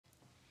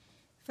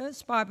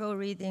First Bible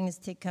reading is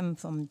taken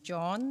from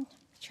John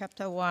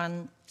chapter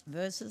 1,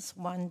 verses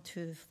 1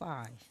 to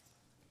 5.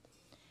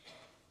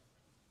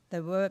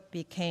 The Word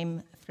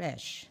became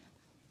flesh.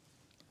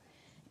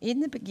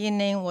 In the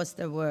beginning was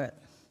the Word,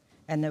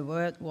 and the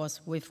Word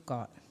was with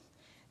God,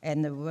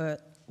 and the Word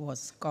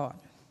was God.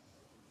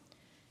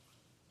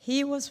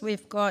 He was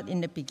with God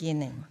in the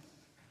beginning.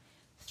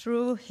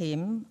 Through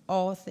him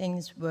all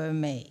things were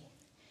made.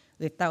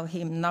 Without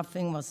him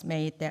nothing was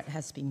made that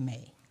has been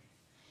made.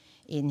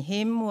 In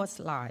him was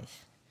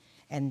life,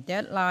 and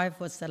that life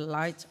was the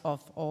light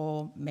of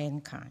all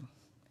mankind.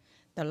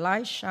 The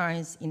light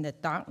shines in the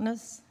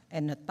darkness,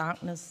 and the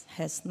darkness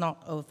has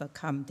not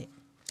overcome it.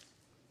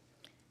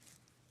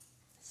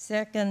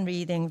 Second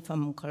reading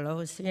from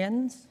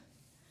Colossians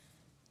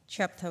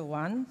chapter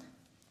 1,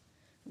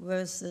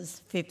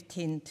 verses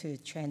 15 to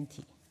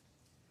 20.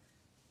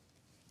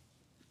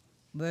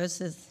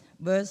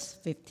 Verse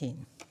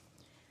 15.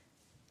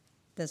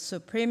 The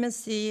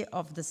supremacy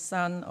of the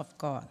Son of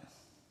God.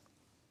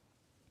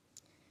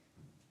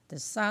 The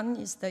Son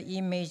is the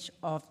image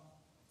of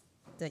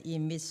the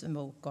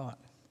invisible God,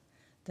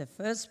 the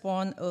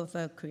firstborn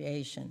over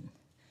creation.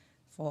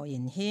 For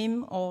in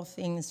him all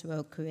things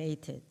were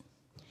created,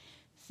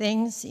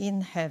 things in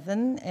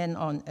heaven and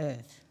on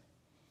earth,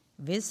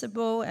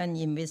 visible and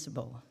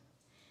invisible,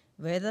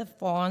 whether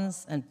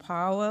thrones and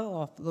power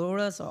of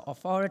rulers or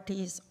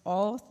authorities,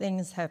 all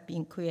things have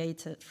been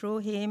created through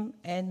him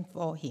and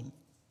for him.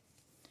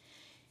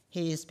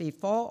 He is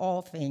before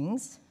all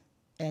things,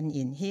 and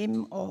in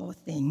him all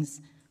things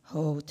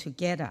hold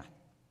together.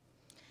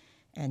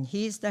 And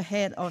he is the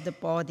head of the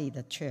body,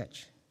 the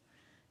church.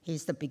 He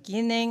is the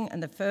beginning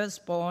and the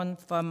firstborn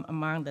from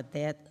among the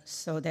dead,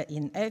 so that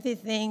in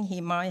everything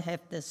he might have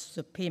the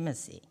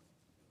supremacy.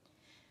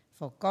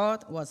 For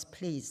God was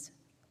pleased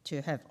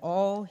to have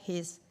all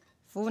his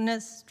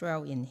fullness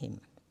dwell in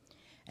him,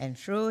 and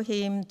through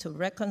him to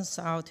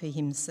reconcile to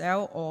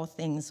himself all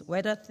things,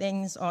 whether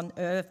things on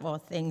earth or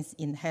things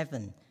in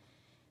heaven,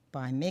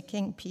 by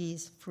making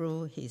peace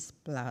through his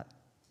blood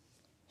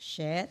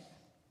shed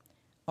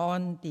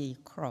on the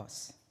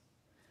cross.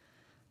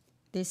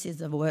 This is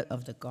the word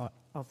of God.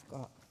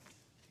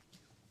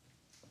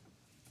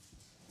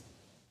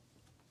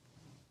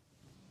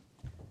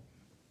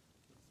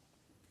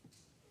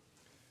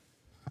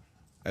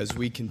 As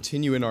we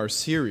continue in our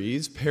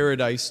series,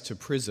 Paradise to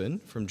Prison,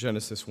 from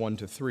Genesis 1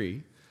 to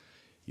 3,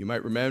 you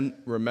might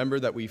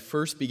remember that we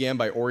first began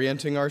by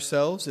orienting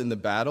ourselves in the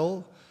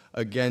battle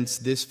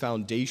against this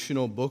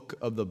foundational book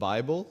of the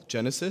Bible,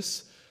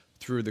 Genesis,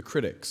 through the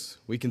critics.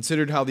 We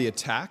considered how the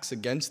attacks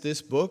against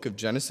this book of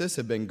Genesis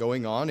have been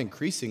going on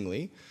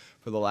increasingly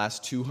for the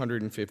last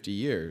 250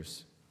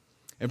 years.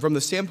 And from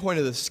the standpoint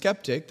of the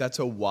skeptic, that's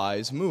a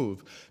wise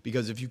move,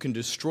 because if you can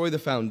destroy the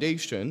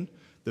foundation,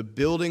 the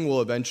building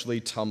will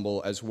eventually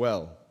tumble as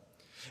well.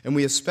 And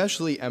we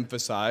especially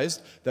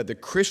emphasized that the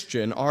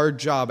Christian, our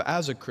job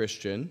as a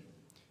Christian,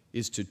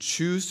 is to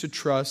choose to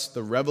trust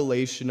the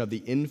revelation of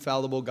the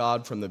infallible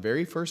God from the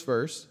very first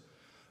verse,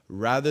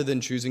 rather than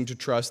choosing to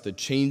trust the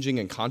changing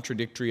and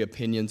contradictory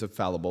opinions of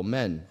fallible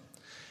men.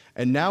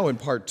 And now in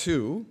part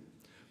 2,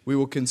 we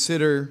will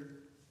consider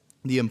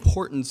the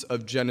importance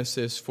of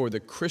Genesis for the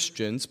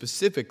Christian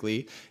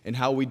specifically, and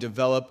how we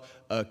develop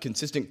a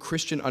consistent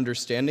Christian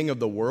understanding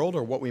of the world,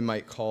 or what we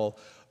might call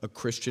a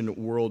Christian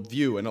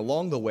worldview. And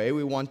along the way,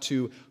 we want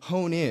to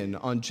hone in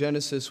on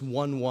Genesis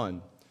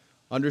 1:1,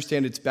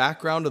 understand its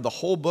background of the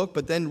whole book,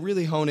 but then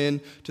really hone in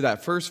to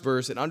that first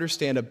verse and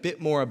understand a bit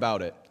more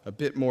about it, a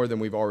bit more than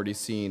we've already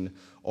seen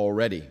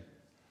already.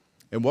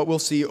 And what we'll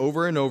see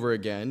over and over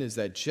again is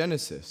that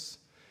Genesis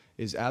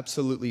is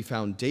absolutely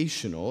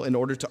foundational in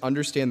order to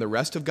understand the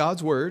rest of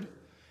God's Word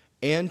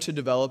and to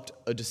develop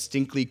a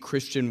distinctly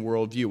Christian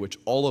worldview, which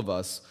all of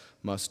us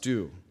must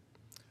do.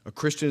 A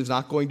Christian is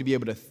not going to be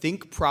able to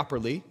think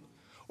properly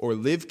or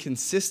live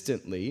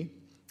consistently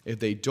if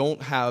they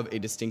don't have a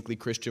distinctly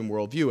Christian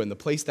worldview. And the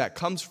place that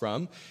comes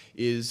from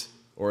is,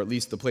 or at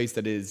least the place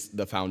that is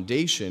the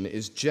foundation,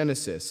 is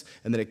Genesis,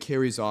 and then it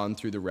carries on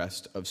through the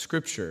rest of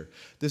Scripture.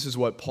 This is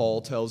what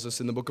Paul tells us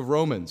in the book of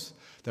Romans,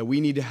 that we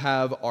need to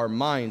have our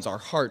minds, our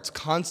hearts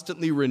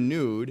constantly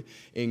renewed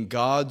in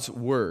God's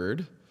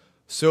Word,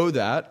 so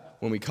that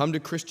when we come to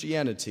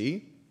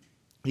Christianity,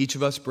 each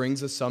of us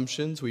brings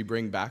assumptions, we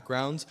bring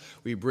backgrounds,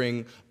 we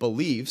bring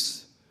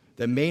beliefs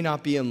that may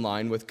not be in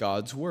line with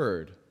God's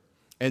Word.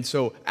 And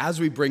so as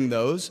we bring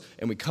those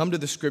and we come to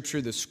the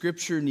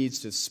Scripture needs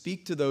to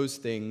speak to those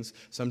things.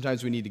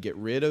 Sometimes we need to get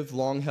rid of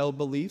long-held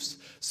beliefs.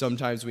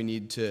 Sometimes we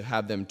need to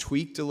have them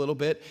tweaked a little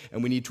bit,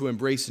 and we need to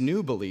embrace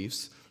new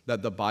beliefs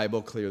that the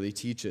Bible clearly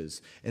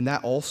teaches. And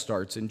that all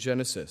starts in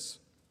Genesis.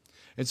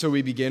 And so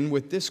we begin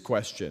with this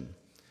question: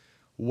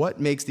 what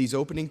makes these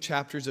opening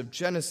chapters of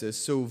Genesis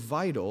so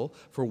vital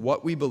for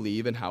what we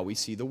believe and how we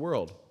see the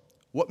world?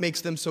 What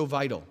makes them so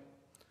vital?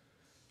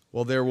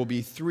 Well, there will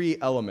be 3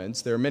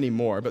 elements. There are many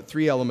more, but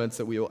 3 elements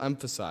that we will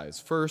emphasize.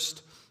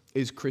 First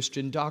is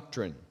Christian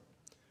doctrine.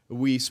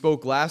 We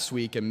spoke last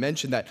week and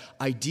mentioned that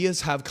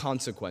ideas have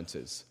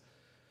consequences.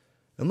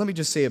 And let me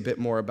just say a bit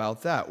more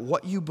about that.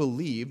 What you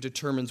believe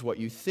determines what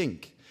you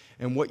think,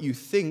 and what you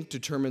think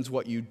determines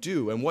what you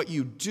do, and what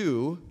you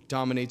do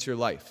dominates your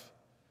life.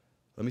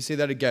 Let me say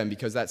that again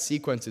because that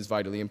sequence is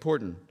vitally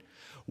important.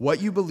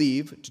 What you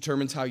believe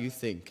determines how you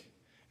think,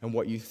 and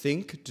what you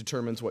think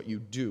determines what you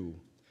do,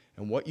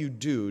 and what you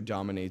do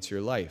dominates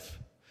your life.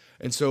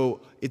 And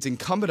so it's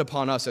incumbent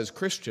upon us as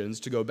Christians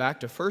to go back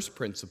to first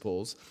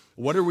principles.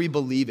 What are we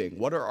believing?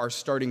 What are our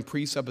starting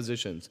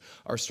presuppositions,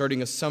 our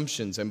starting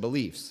assumptions and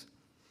beliefs?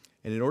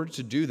 And in order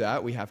to do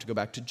that, we have to go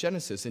back to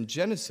Genesis. And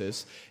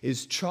Genesis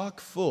is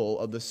chock full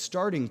of the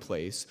starting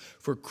place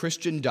for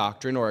Christian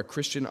doctrine or a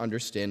Christian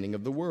understanding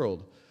of the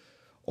world.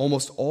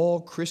 Almost all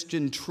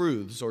Christian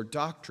truths or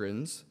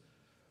doctrines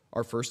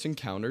are first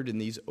encountered in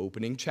these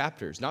opening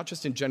chapters, not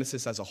just in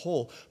Genesis as a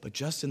whole, but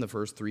just in the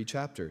first 3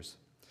 chapters.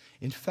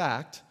 In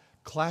fact,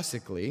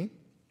 classically,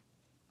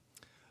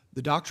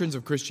 the doctrines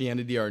of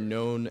Christianity are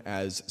known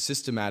as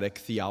systematic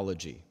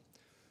theology.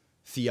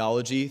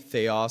 Theology,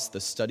 theos,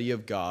 the study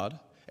of God,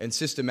 and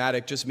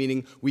systematic just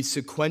meaning we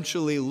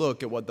sequentially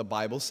look at what the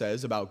Bible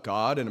says about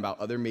God and about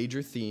other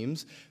major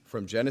themes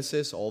from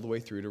Genesis all the way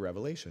through to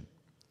Revelation.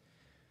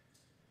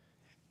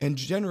 And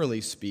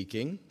generally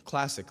speaking,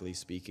 classically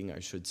speaking,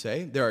 I should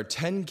say, there are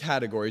 10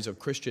 categories of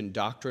Christian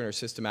doctrine or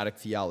systematic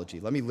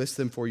theology. Let me list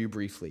them for you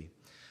briefly.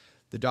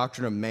 The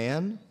doctrine of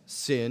man,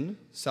 sin,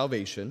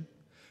 salvation,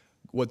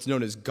 what's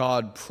known as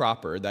God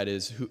proper, that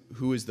is,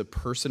 who is the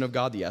person of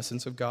God, the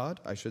essence of God,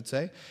 I should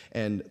say,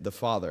 and the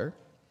Father,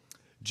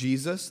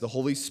 Jesus, the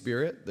Holy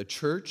Spirit, the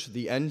church,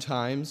 the end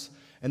times,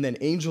 and then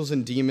angels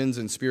and demons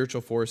and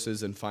spiritual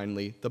forces, and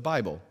finally, the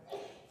Bible. Now,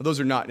 those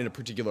are not in a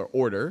particular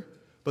order,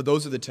 but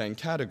those are the 10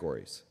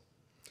 categories.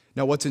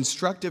 Now, what's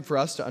instructive for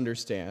us to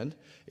understand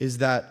is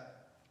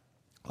that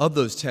of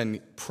those 10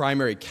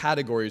 primary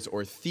categories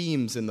or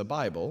themes in the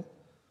Bible,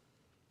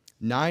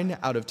 9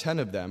 out of 10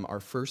 of them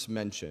are first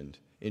mentioned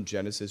in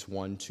Genesis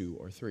 1, 2,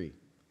 or 3.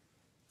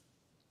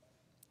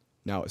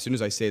 Now, as soon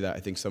as I say that, I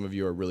think some of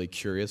you are really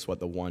curious what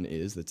the one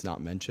is that's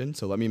not mentioned,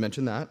 so let me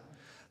mention that.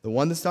 The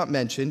one that's not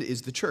mentioned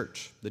is the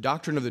church. The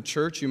doctrine of the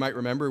church, you might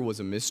remember,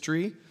 was a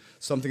mystery,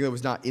 something that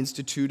was not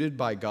instituted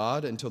by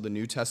God until the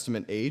New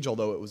Testament age,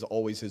 although it was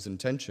always his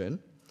intention.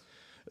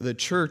 The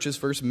church is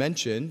first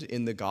mentioned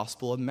in the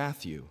Gospel of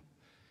Matthew.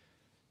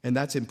 And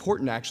that's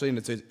important, actually, and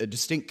it's a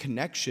distinct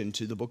connection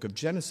to the book of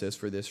Genesis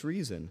for this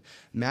reason.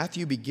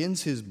 Matthew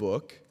begins his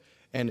book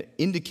and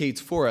indicates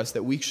for us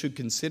that we should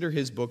consider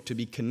his book to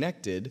be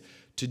connected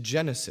to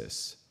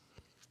Genesis.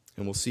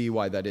 And we'll see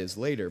why that is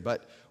later.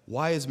 But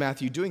why is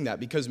Matthew doing that?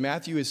 Because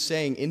Matthew is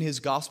saying in his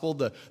gospel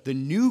the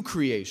new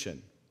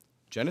creation.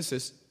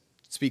 Genesis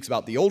speaks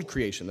about the old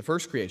creation, the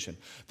first creation.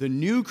 The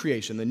new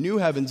creation, the new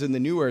heavens and the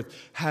new earth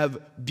have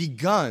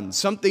begun.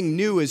 Something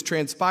new is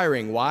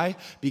transpiring. Why?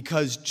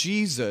 Because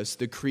Jesus,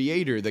 the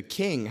creator, the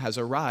king, has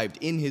arrived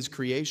in his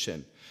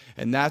creation.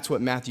 And that's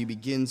what Matthew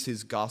begins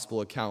his gospel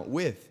account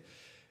with.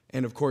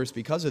 And of course,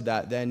 because of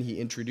that, then he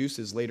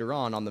introduces later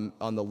on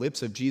the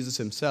lips of Jesus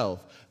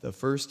himself, the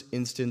first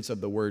instance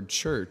of the word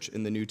church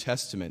in the New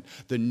Testament,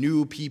 the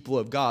new people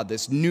of God,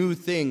 this new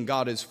thing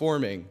God is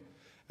forming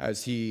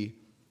as he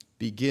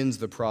begins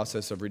the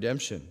process of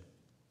redemption.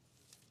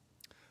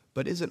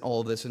 But isn't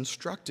all this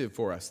instructive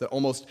for us? That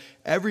almost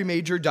every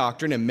major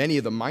doctrine and many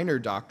of the minor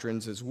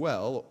doctrines as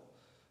well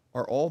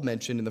are all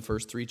mentioned in the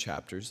first 3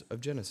 chapters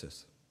of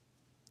Genesis.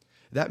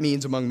 That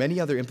means, among many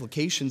other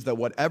implications, that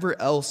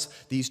whatever else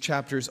these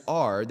chapters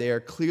are, they are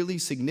clearly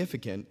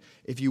significant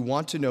if you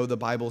want to know the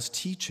Bible's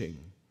teaching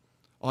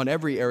on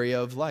every area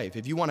of life.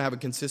 If you want to have a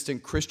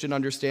consistent Christian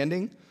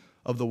understanding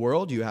of the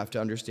world, you have to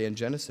understand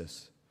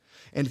Genesis.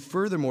 And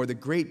furthermore, the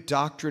great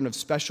doctrine of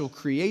special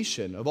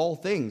creation of all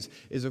things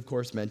is, of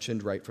course,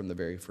 mentioned right from the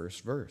very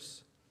first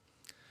verse.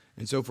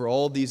 And so for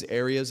all these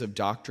areas of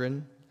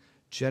doctrine,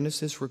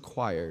 Genesis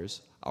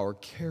requires our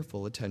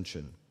careful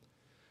attention.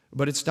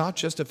 But it's not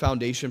just a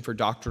foundation for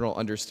doctrinal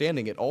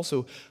understanding. It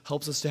also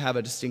helps us to have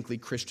a distinctly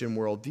Christian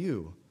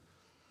worldview.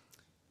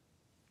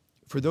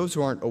 For those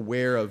who aren't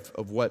aware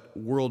of what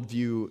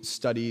worldview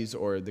studies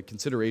or the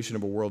consideration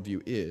of a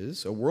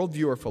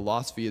worldview or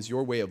philosophy is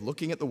your way of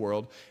looking at the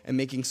world and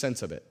making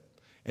sense of it.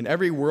 And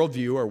every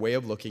worldview or way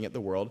of looking at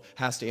the world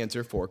has to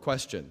answer 4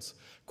 questions.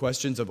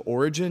 Questions of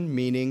origin,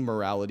 meaning,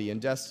 morality,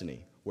 and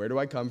destiny. Where do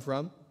I come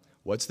from?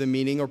 What's the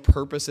meaning or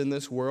purpose in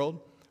this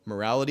world?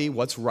 Morality,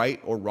 what's right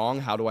or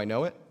wrong? How do I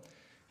know it?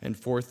 And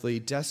fourthly,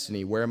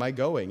 destiny. Where am I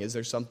going? Is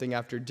there something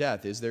after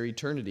death? Is there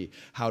eternity?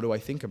 How do I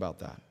think about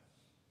that?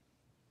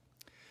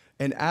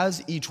 And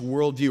as each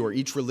worldview or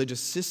each religious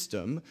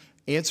system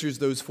answers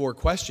those 4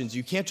 questions,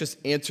 you can't just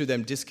answer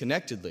them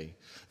disconnectedly.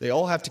 They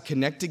all have to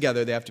connect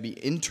together. They have to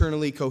be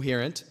internally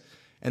coherent,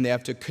 and they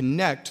have to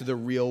connect to the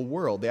real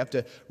world. They have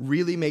to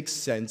really make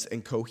sense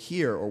and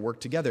cohere or work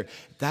together.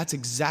 That's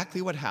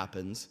exactly what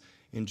happens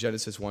in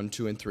Genesis 1,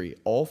 2, and 3.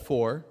 All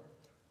 4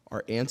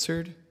 are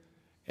answered,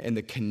 and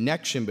the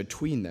connection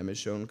between them is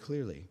shown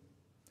clearly.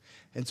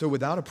 And so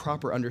without a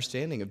proper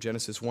understanding of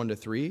Genesis 1 to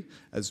 3,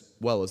 as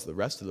well as the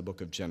rest of the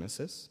book of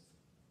Genesis,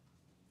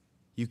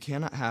 you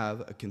cannot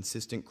have a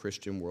consistent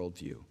Christian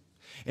worldview.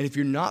 And if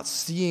you're not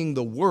seeing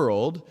the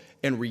world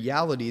and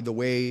reality the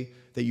way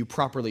that you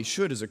properly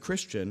should as a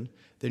Christian,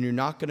 then you're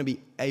not going to be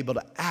able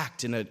to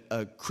act in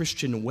a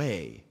Christian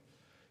way.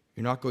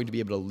 You're not going to be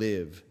able to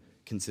live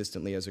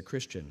consistently as a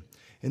Christian.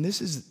 And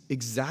this is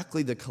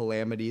exactly the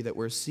calamity that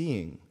we're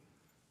seeing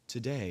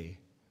today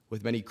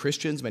with many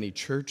Christians, many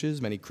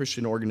churches, many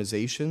Christian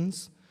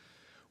organizations,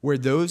 where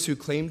those who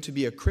claim to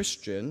be a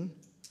Christian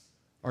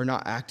are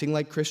not acting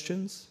like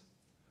Christians.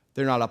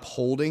 They're not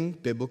upholding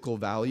biblical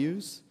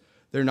values.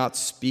 They're not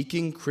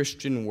speaking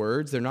Christian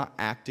words. They're not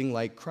acting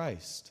like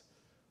Christ.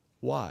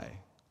 Why?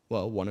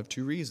 Well, one of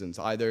two reasons.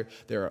 Either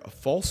they're a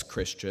false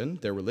Christian,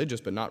 they're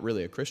religious but not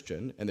really a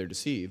Christian, and they're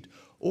deceived,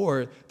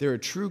 or they're a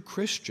true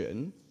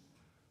Christian,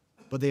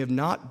 but they have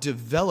not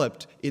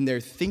developed in their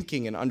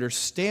thinking and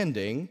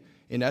understanding.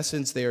 In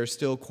essence, they are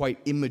still quite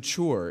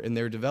immature in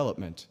their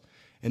development.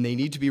 And they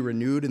need to be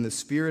renewed in the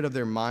spirit of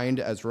their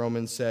mind, as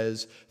Romans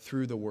says,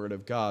 through the Word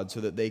of God,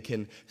 so that they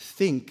can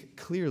think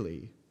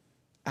clearly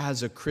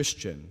as a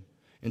Christian,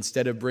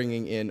 instead of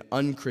bringing in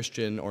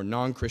unchristian or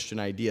non-Christian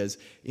ideas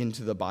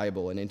into the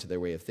Bible and into their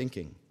way of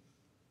thinking.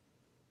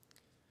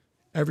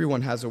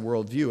 Everyone has a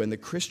worldview, and the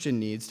Christian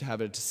needs to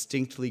have a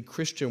distinctly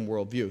Christian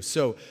worldview.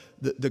 So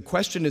the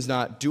question is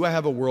not, do I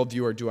have a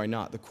worldview or do I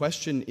not? The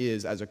question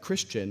is, as a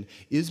Christian,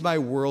 is my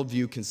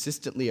worldview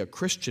consistently a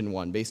Christian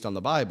one based on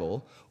the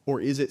Bible, or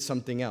is it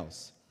something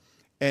else?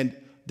 And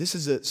this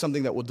is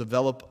something that will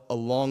develop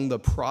along the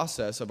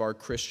process of our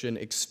Christian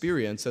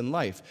experience in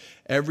life.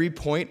 Every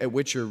point at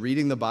which you're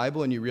reading the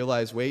Bible and you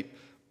realize, wait,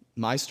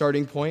 my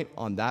starting point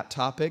on that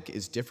topic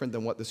is different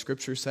than what the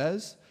Scripture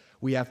says,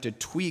 we have to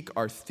tweak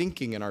our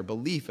thinking and our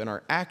belief and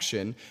our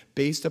action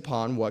based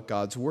upon what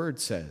God's Word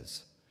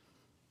says.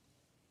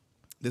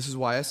 This is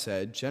why I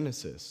said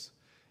Genesis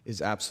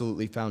is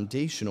absolutely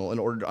foundational in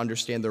order to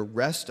understand the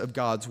rest of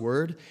God's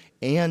Word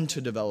and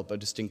to develop a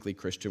distinctly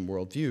Christian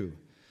worldview.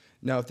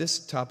 Now, if this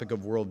topic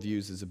of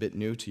worldviews is a bit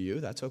new to you,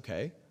 that's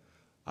okay.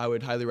 I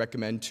would highly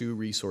recommend two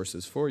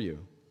resources for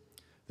you.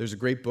 There's a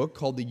great book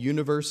called The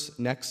Universe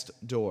Next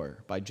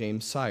Door by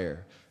James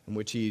Sire, in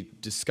which he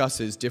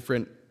discusses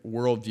different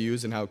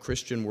worldviews and how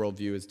Christian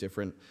worldview is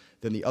different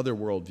than the other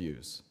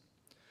worldviews.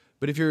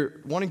 But if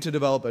you're wanting to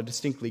develop a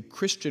distinctly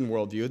Christian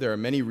worldview, there are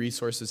many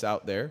resources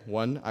out there.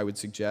 One I would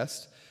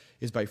suggest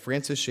is by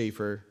Francis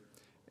Schaeffer,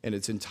 and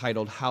it's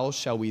entitled, How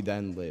Shall We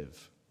Then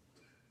Live?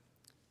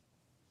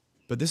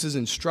 But this is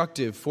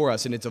instructive for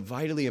us, and it's a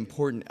vitally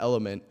important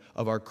element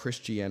of our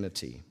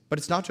Christianity. But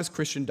it's not just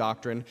Christian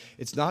doctrine.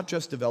 It's not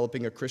just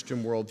developing a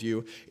Christian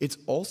worldview. It's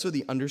also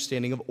the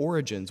understanding of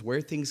origins, where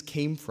things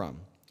came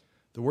from.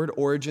 The word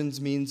origins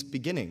means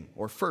beginning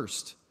or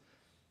first.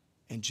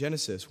 And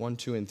Genesis 1,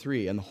 2, and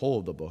 3, and the whole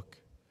of the book,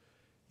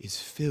 is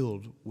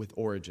filled with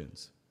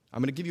origins.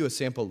 I'm going to give you a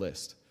sample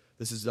list.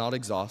 This is not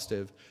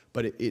exhaustive,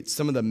 but it's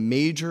some of the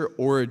major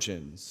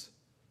origins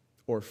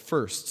or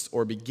firsts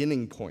or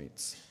beginning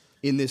points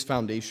in this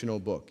foundational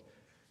book.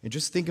 And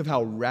just think of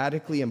how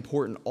radically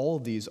important all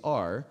of these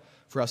are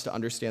for us to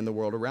understand the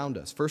world around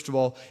us. First of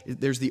all,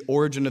 there's the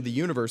origin of the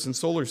universe and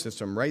solar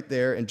system right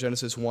there in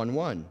Genesis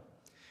 1:1.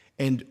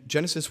 And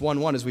Genesis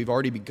 1:1, as we've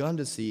already begun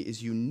to see,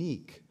 is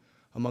unique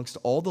amongst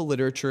all the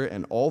literature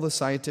and all the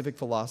scientific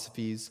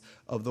philosophies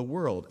of the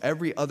world.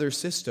 Every other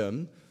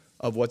system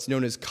of what's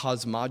known as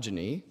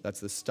cosmogony,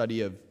 that's the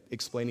study of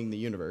explaining the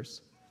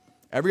universe,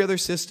 every other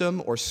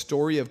system or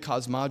story of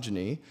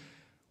cosmogony,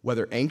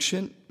 whether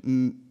ancient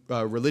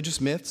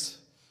religious myths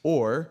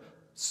or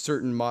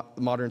certain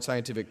modern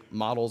scientific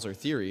models or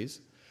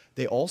theories,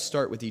 they all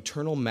start with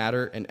eternal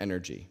matter and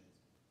energy.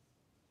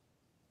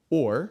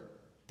 Or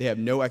they have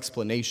no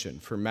explanation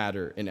for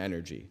matter and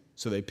energy.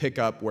 So they pick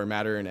up where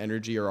matter and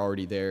energy are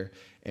already there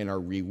and are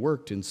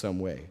reworked in some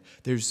way.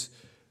 There's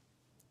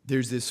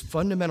this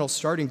fundamental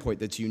starting point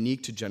that's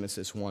unique to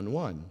Genesis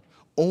 1:1.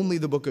 Only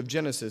the book of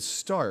Genesis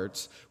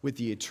starts with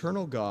the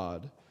eternal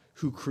God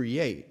who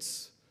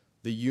creates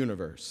the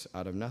universe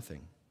out of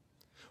nothing.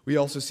 We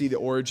also see the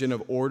origin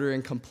of order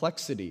and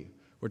complexity,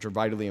 which are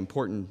vitally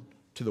important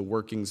to the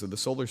workings of the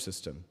solar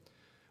system.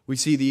 We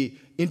see the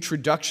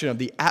introduction of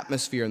the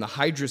atmosphere and the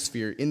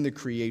hydrosphere in the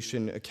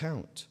creation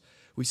account.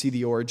 We see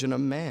the origin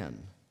of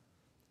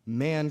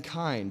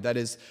mankind that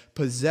is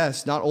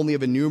possessed not only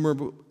of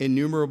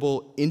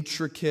innumerable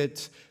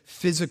intricate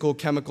physical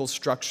chemical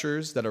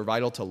structures that are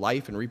vital to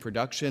life and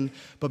reproduction,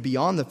 but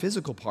beyond the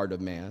physical part of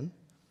man,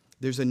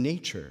 there's a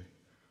nature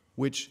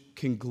which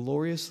can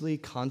gloriously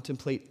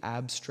contemplate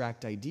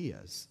abstract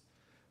ideas,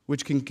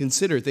 which can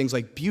consider things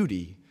like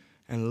beauty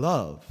and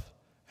love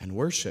and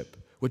worship,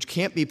 which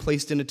can't be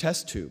placed in a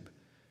test tube.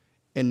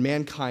 And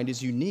mankind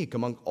is unique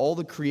among all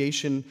the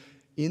creation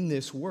in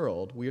this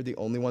world. We are the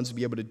only ones to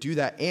be able to do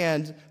that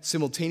and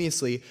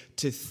simultaneously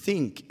to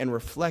think and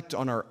reflect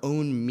on our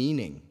own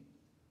meaning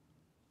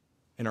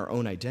and our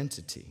own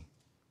identity.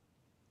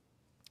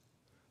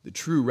 The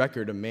true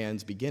record of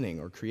man's beginning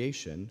or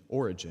creation,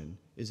 origin,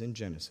 is in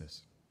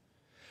Genesis.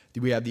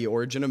 We have the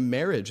origin of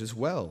marriage as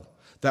well.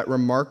 that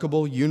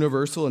remarkable,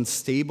 universal, and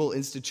stable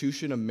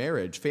institution of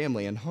marriage,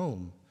 family, and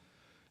home.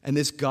 And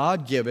this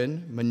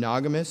God-given,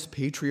 monogamous,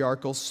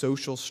 patriarchal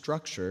social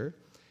structure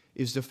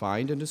is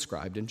defined and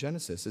described in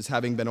Genesis as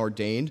having been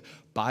ordained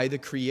by the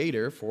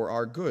Creator for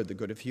our good, the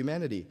good of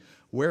humanity.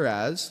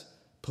 Whereas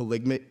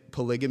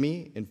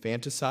polygamy,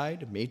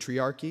 infanticide,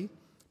 matriarchy,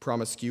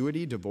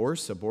 promiscuity,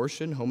 divorce,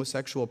 abortion,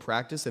 homosexual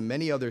practice, and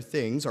many other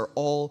things are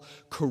all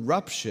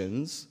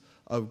corruptions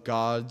of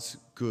God's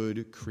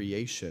good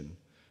creation,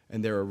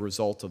 and they're a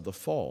result of the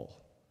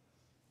fall.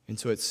 And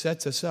so it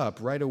sets us up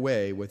right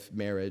away with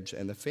marriage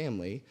and the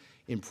family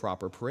in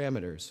proper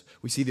parameters.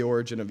 We see the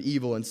origin of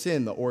evil and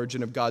sin, the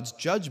origin of God's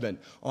judgment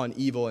on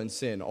evil and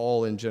sin,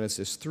 all in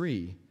Genesis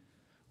 3.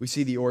 We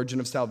see the origin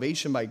of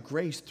salvation by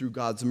grace through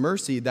God's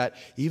mercy, that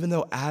even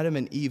though Adam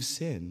and Eve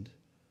sinned,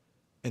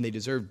 and they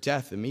deserved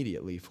death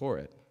immediately for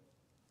it,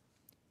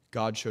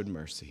 God showed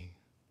mercy.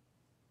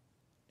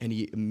 And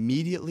he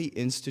immediately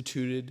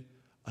instituted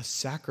a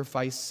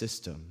sacrifice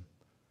system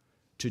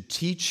to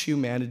teach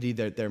humanity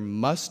that there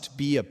must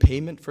be a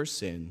payment for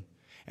sin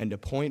and to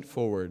point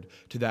forward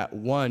to that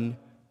one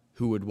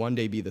who would one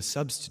day be the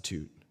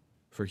substitute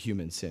for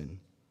human sin.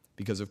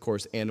 Because, of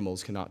course,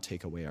 animals cannot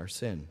take away our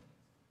sin.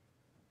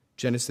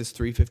 Genesis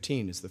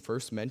 3:15 is the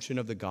first mention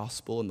of the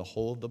gospel in the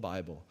whole of the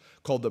Bible,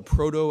 called the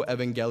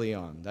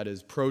proto-evangelion. That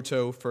is,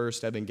 proto,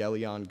 first,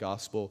 evangelion,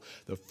 gospel.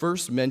 The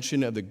first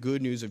mention of the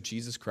good news of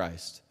Jesus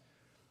Christ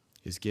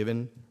is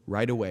given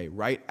right away,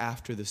 right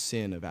after the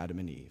sin of Adam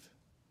and Eve.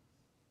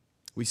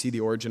 We see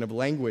the origin of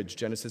language,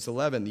 Genesis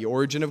 11, the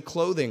origin of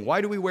clothing.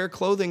 Why do we wear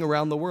clothing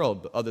around the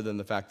world, other than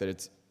the fact that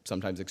it's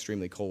sometimes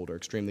extremely cold or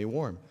extremely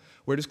warm?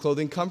 Where does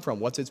clothing come from?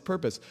 What's its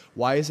purpose?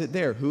 Why is it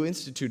there? Who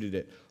instituted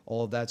it?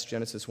 All of that's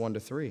Genesis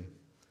 1-3.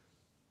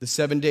 The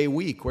 7-day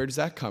week, where does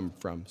that come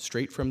from?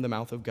 Straight from the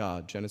mouth of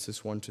God,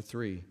 Genesis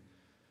 1-3.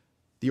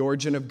 The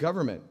origin of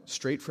government,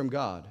 straight from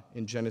God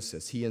in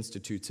Genesis. He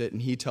institutes it,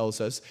 and he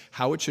tells us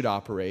how it should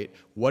operate,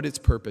 what its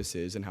purpose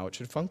is, and how it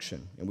should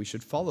function. And we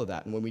should follow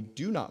that. And when we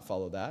do not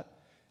follow that,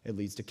 it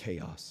leads to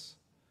chaos.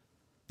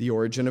 The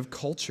origin of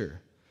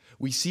culture.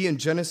 We see in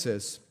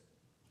Genesis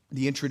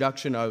the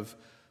introduction of,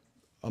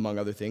 among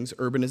other things,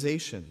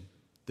 urbanization,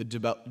 the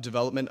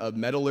development of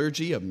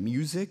metallurgy, of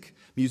music,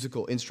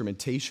 musical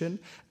instrumentation,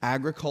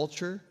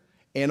 agriculture,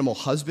 animal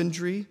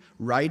husbandry,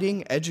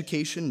 writing,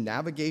 education,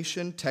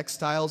 navigation,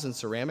 textiles, and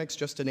ceramics,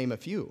 just to name a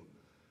few.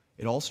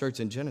 It all starts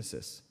in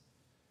Genesis.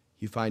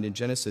 You find in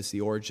Genesis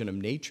the origin of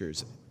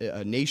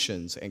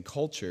nations and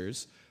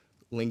cultures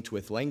linked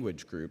with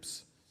language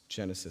groups,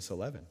 Genesis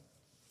 11.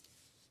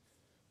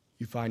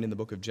 You find in the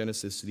book of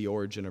Genesis the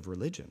origin of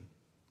religion,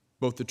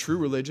 both the true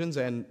religions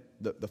and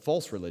the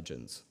false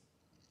religions,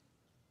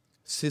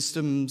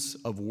 systems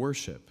of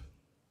worship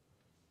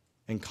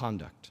and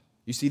conduct.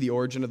 You see the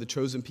origin of the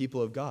chosen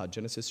people of God,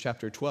 Genesis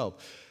chapter 12.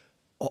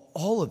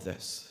 All of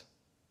this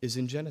is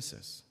in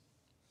Genesis.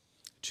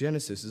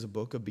 Genesis is a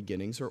book of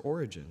beginnings or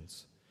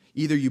origins.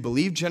 Either you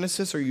believe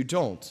Genesis or you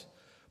don't.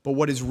 But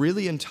what is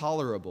really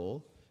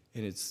intolerable,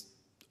 and it's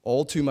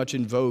all too much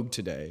in vogue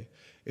today,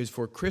 is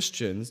for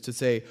Christians to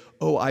say,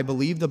 oh, I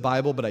believe the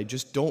Bible, but I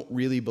just don't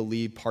really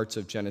believe parts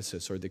of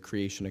Genesis or the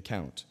creation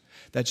account.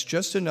 That's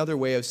just another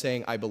way of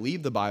saying, I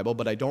believe the Bible,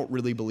 but I don't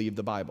really believe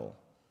the Bible.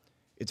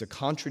 It's a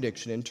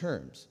contradiction in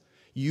terms.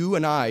 You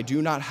and I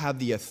do not have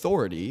the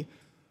authority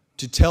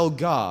to tell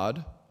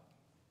God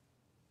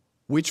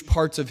which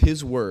parts of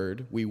his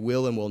word we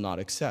will and will not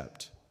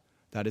accept.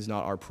 That is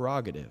not our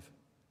prerogative.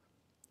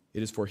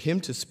 It is for him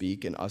to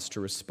speak and us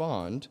to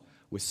respond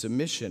with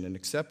submission and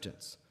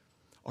acceptance.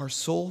 Our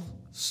sole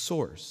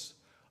source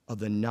of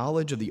the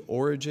knowledge of the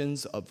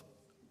origins of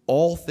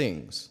all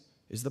things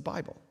is the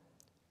Bible.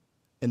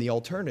 And the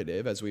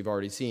alternative, as we've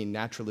already seen,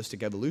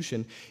 naturalistic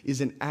evolution, is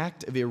an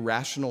act of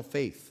irrational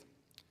faith.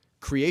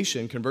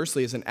 Creation,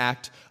 conversely, is an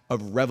act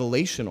of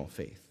revelational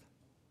faith.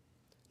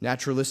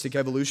 Naturalistic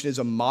evolution is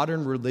a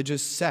modern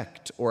religious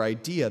sect or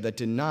idea that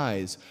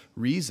denies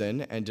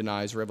reason and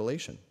denies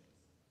revelation.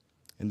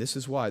 And this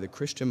is why the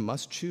Christian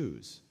must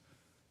choose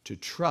to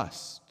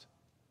trust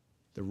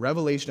the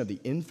revelation of the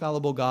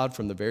infallible God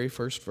from the very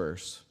first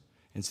verse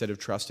instead of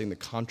trusting the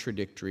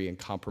contradictory and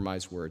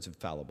compromised words of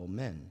fallible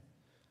men.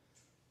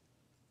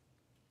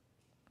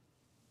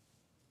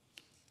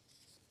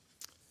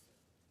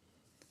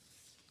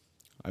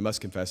 I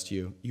must confess to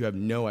you, you have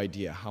no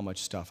idea how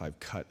much stuff I've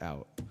cut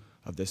out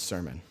of this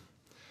sermon.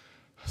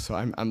 So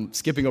I'm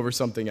skipping over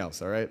something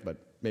else, all right? But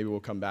maybe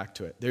we'll come back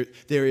to it.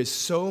 There is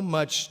so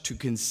much to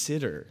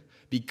consider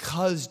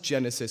because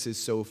Genesis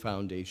is so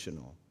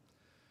foundational.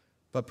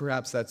 But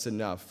perhaps that's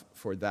enough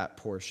for that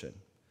portion.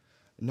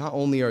 Not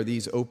only are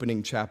these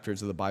opening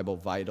chapters of the Bible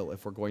vital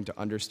if we're going to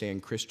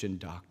understand Christian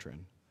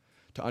doctrine,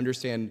 to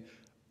understand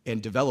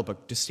and develop a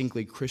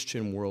distinctly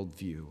Christian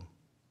worldview,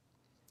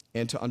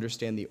 and to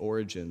understand the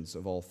origins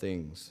of all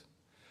things.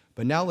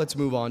 But now let's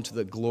move on to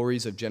the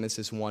glories of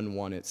Genesis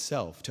 1:1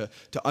 itself, to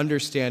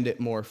understand it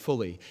more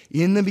fully.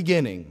 In the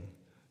beginning,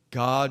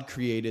 God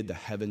created the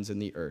heavens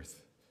and the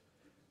earth.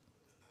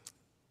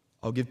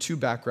 I'll give two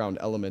background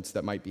elements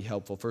that might be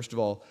helpful. First of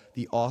all,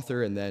 the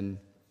author and then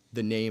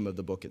the name of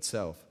the book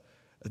itself.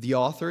 The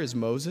author is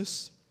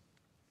Moses,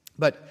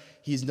 but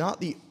he's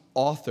not the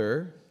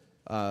author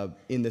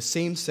in the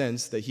same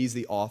sense that he's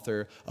the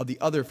author of the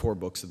other 4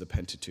 books of the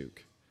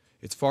Pentateuch.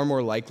 It's far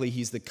more likely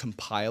he's the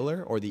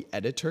compiler or the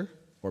editor,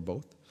 or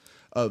both,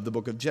 of the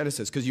book of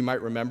Genesis, because you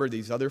might remember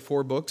these other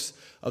 4 books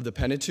of the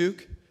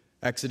Pentateuch,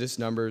 Exodus,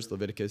 Numbers,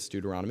 Leviticus,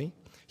 Deuteronomy.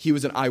 He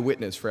was an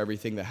eyewitness for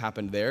everything that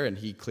happened there, and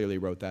he clearly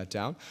wrote that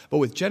down. But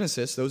with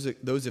Genesis,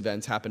 those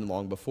events happened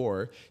long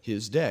before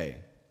his day.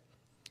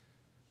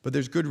 But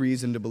there's good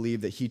reason to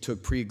believe that he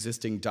took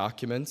pre-existing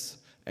documents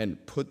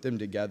and put them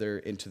together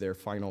into their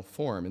final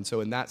form. And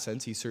so in that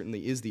sense, he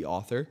certainly is the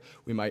author.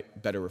 We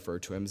might better refer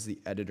to him as the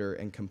editor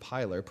and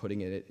compiler,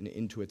 putting it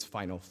into its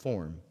final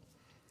form.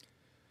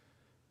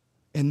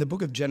 And the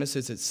book of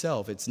Genesis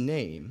itself, its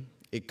name,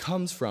 it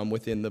comes from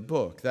within the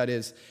book. That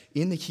is,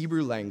 in the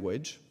Hebrew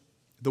language,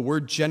 the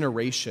word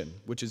generation,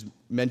 which is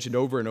mentioned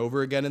over and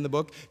over again in the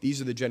book,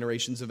 these are the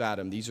generations of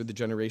Adam, these are the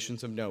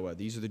generations of Noah,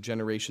 these are the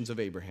generations of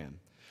Abraham.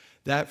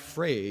 That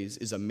phrase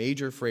is a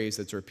major phrase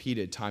that's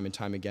repeated time and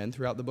time again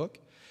throughout the book.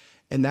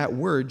 And that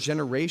word,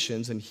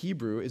 generations, in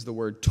Hebrew is the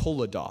word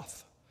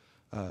toledoth,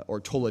 or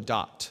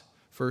toledot,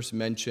 first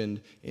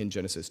mentioned in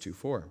Genesis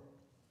 2:4.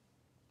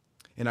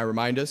 And I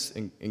remind us,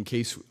 in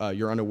case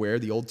you're unaware,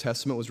 the Old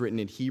Testament was written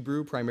in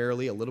Hebrew,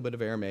 primarily a little bit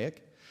of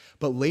Aramaic.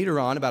 But later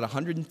on, about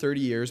 130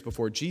 years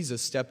before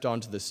Jesus stepped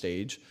onto the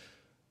stage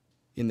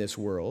in this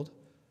world,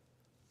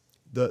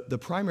 the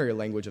primary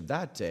language of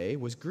that day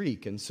was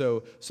Greek. And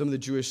so some of the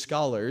Jewish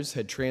scholars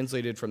had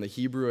translated from the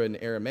Hebrew and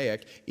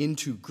Aramaic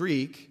into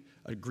Greek,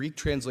 a Greek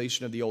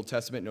translation of the Old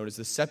Testament known as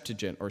the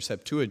Septuagint or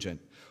Septuagint,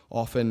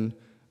 often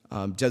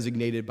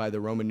designated by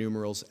the Roman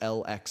numerals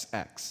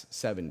LXX,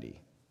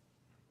 70.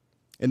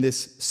 And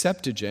this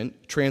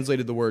Septuagint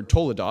translated the word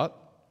toledot,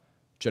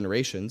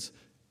 generations,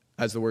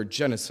 as the word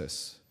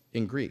Genesis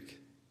in Greek.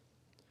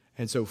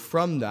 And so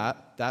from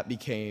that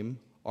became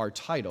our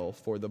title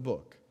for the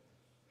book.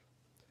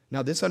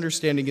 Now, this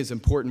understanding is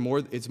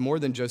important. It's more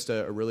than just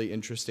a really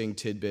interesting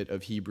tidbit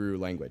of Hebrew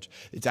language.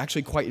 It's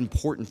actually quite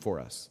important for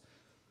us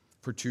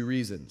for 2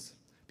 reasons.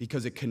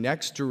 Because it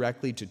connects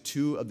directly to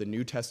 2 of the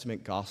New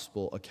Testament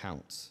gospel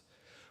accounts.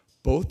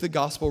 Both the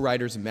gospel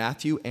writers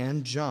Matthew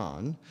and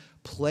John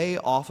play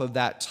off of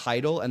that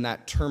title and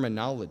that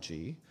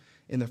terminology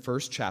in the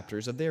first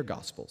chapters of their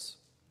gospels.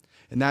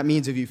 And that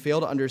means if you fail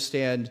to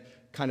understand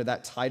kind of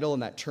that title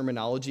and that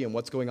terminology and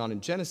what's going on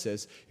in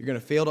Genesis, you're going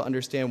to fail to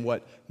understand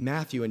what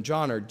Matthew and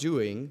John are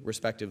doing,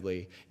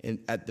 respectively,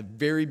 at the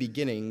very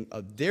beginning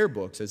of their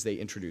books as they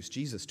introduce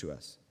Jesus to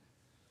us.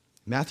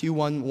 Matthew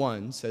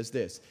 1:1 says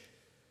this: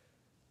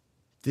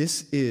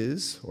 "This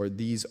is, or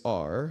these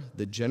are,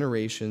 the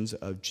generations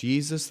of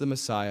Jesus the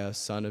Messiah,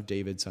 son of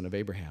David, son of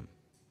Abraham."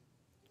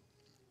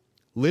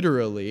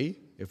 Literally,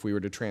 if we were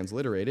to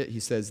transliterate it, he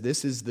says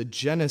this is the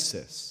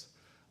genesis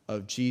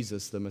of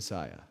Jesus the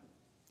Messiah.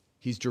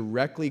 He's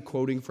directly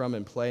quoting from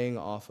and playing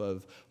off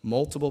of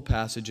multiple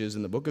passages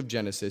in the book of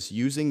Genesis,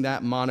 using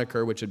that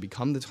moniker, which had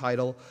become the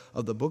title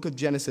of the book of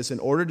Genesis, in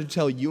order to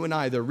tell you and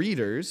I, the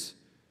readers,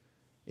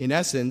 in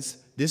essence,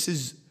 this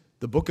is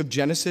the book of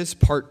Genesis,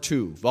 part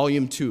 2,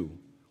 volume 2.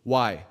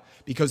 Why?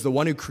 Because the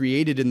one who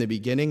created in the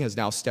beginning has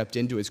now stepped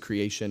into his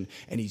creation,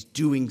 and he's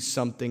doing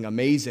something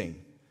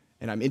amazing,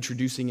 and I'm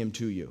introducing him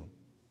to you.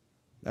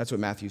 That's what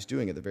Matthew's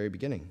doing at the very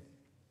beginning.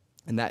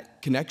 And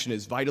that connection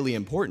is vitally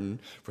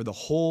important for the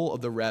whole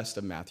of the rest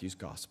of Matthew's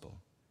gospel.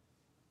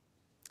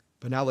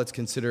 But now let's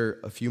consider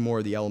a few more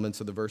of the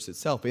elements of the verse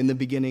itself. In the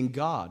beginning,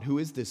 God. Who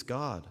is this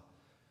God?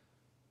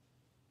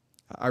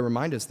 I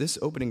remind us, this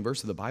opening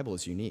verse of the Bible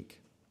is unique.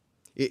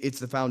 It's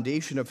the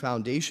foundation of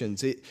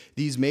foundations.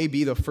 These may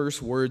be the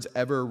first words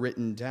ever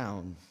written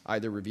down,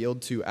 either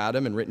revealed to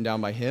Adam and written down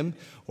by him,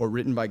 or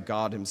written by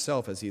God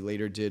himself, as he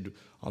later did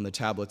on the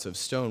tablets of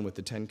stone with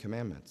the 10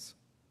 Commandments.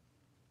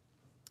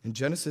 In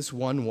Genesis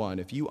 1:1,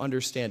 if you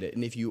understand it,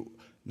 and if you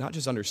not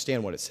just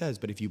understand what it says,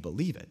 but if you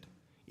believe it,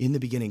 in the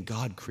beginning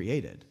God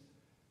created,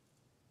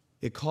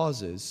 it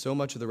causes so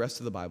much of the rest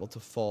of the Bible to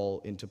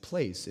fall into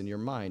place in your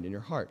mind, in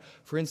your heart.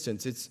 For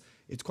instance,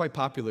 it's quite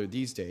popular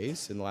these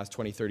days, in the last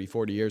 20, 30,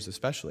 40 years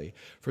especially,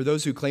 for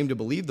those who claim to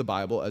believe the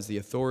Bible as the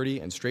authority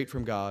and straight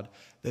from God,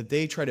 that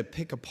they try to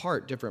pick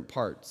apart different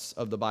parts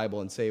of the Bible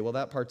and say, well,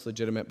 that part's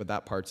legitimate, but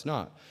that part's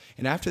not.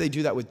 And after they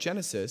do that with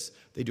Genesis,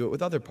 they do it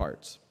with other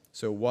parts.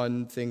 So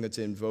one thing that's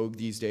in vogue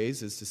these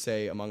days is to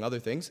say, among other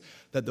things,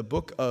 that the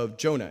book of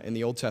Jonah in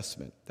the Old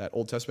Testament, that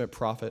Old Testament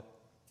prophet,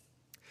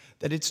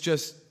 that it's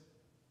just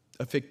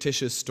a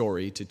fictitious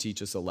story to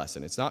teach us a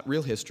lesson. It's not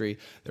real history.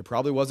 There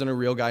probably wasn't a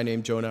real guy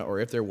named Jonah, or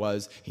if there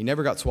was, he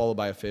never got swallowed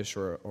by a fish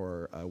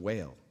or a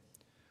whale.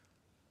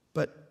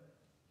 But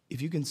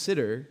if you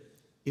consider,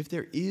 if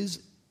there is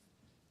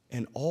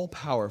an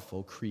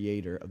all-powerful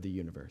creator of the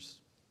universe,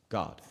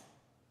 God,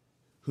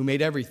 who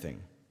made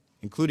everything,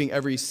 including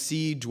every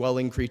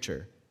sea-dwelling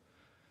creature,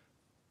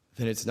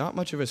 then it's not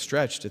much of a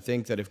stretch to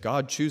think that if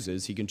God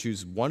chooses, he can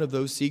choose one of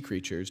those sea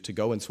creatures to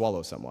go and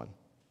swallow someone.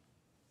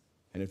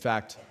 And in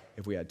fact,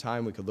 if we had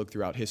time, we could look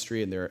throughout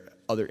history, and there are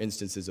other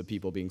instances of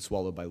people being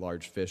swallowed by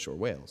large fish or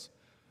whales.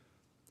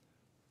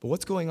 But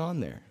what's going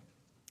on there?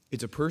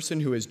 It's a person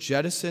who has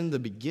jettisoned the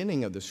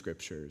beginning of the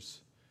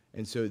scriptures,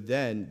 and so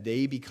then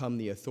they become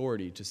the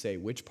authority to say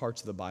which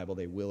parts of the Bible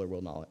they will or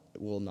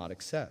will not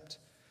accept.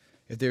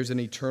 If there's an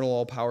eternal,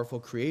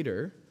 all-powerful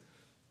creator,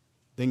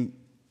 then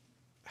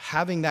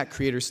having that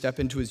creator step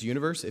into his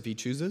universe, if he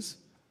chooses,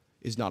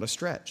 is not a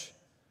stretch.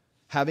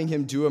 Having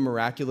him do a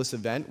miraculous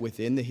event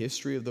within the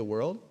history of the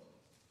world,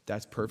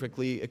 that's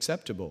perfectly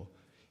acceptable,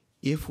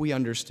 if we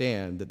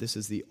understand that this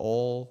is the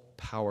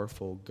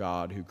all-powerful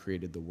God who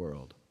created the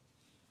world.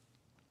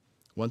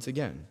 Once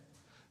again,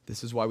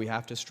 this is why we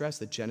have to stress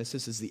that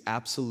Genesis is the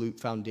absolute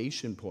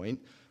foundation point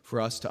for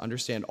us to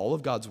understand all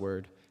of God's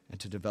word and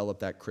to develop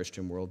that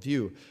Christian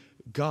worldview.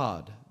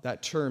 God,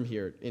 that term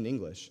here in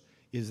English,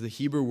 is the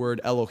Hebrew word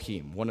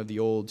Elohim, one of the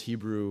old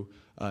Hebrew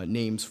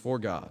names for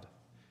God.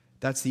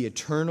 That's the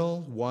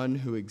eternal one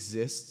who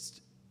exists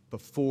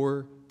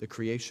before the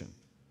creation.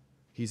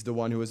 He's the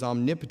one who is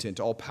omnipotent,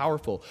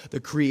 all-powerful, the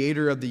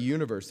creator of the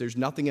universe. There's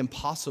nothing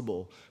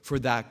impossible for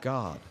that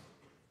God.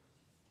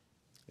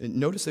 And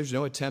notice there's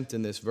no attempt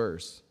in this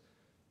verse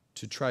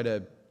to try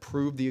to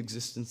prove the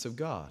existence of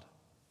God.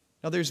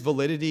 Now, there's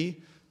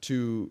validity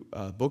to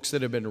books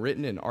that have been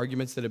written and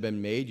arguments that have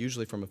been made,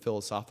 usually from a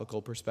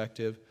philosophical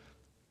perspective,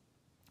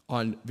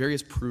 on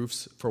various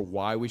proofs for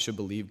why we should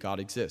believe God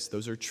exists.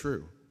 Those are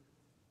true.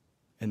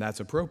 And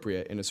that's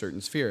appropriate in a certain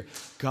sphere.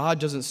 God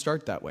doesn't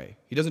start that way.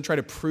 He doesn't try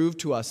to prove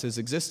to us his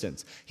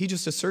existence. He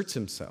just asserts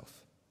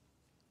himself.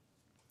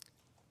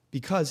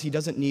 Because he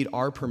doesn't need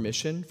our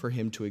permission for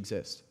him to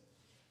exist.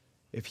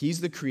 If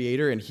he's the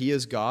creator and he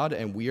is God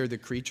and we are the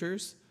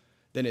creatures,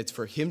 then it's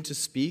for him to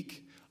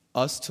speak,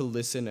 us to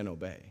listen and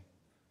obey.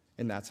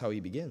 And that's how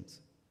he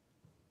begins.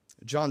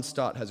 John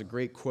Stott has a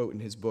great quote in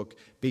his book,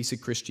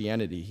 Basic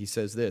Christianity. He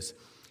says this,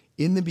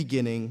 "In the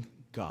beginning,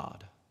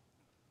 God."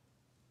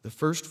 The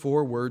first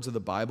 4 words of the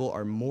Bible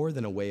are more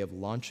than a way of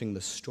launching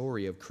the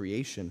story of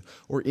creation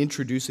or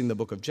introducing the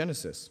book of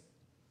Genesis.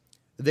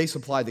 They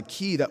supply the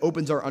key that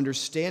opens our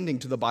understanding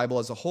to the Bible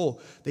as a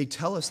whole. They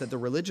tell us that the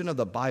religion of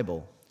the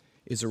Bible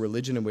is a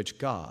religion in which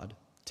God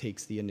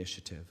takes the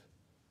initiative.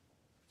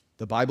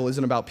 The Bible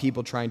isn't about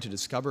people trying to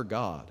discover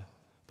God,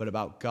 but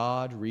about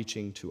God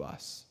reaching to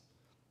us.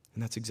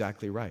 And that's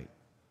exactly right.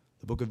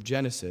 The book of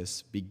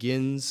Genesis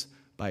begins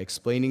by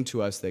explaining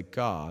to us that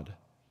God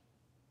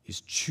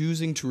is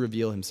choosing to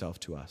reveal himself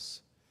to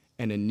us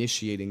and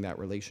initiating that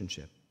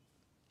relationship.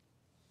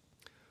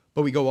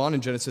 But we go on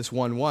in Genesis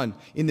 1:1.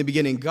 In the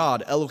beginning,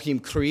 God, Elohim,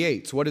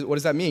 creates. What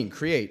does that mean,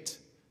 create?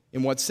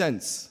 In what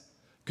sense?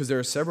 Because there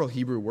are several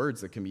Hebrew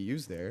words that can be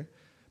used there.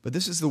 But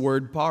this is the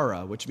word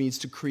bara, which means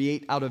to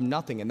create out of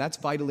nothing. And that's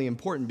vitally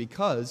important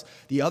because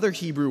the other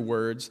Hebrew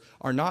words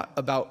are not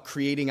about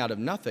creating out of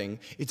nothing.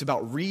 It's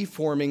about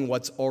reforming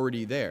what's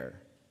already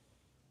there.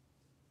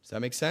 Does that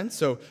make sense?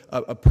 So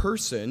a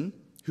person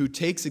who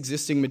takes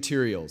existing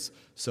materials,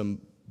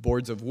 some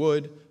boards of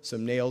wood,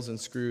 some nails and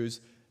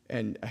screws,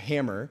 and a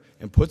hammer,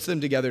 and puts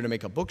them together to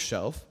make a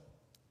bookshelf,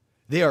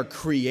 they are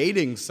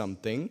creating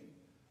something,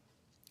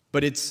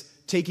 but it's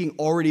taking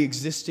already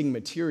existing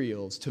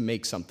materials to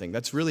make something.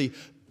 That's really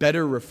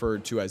better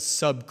referred to as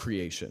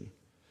sub-creation,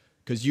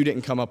 because you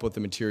didn't come up with the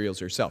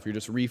materials yourself. You're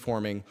just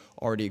reforming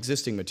already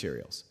existing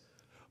materials.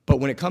 But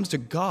when it comes to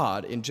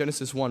God in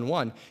Genesis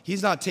 1:1,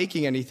 he's not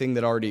taking anything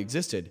that already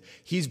existed.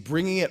 He's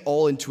bringing it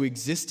all into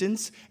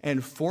existence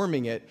and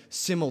forming it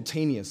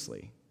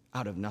simultaneously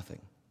out of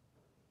nothing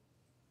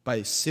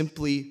by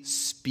simply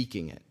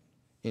speaking it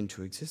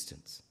into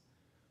existence.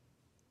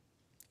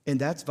 And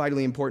that's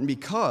vitally important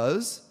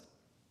because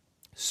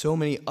so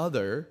many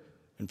other,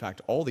 in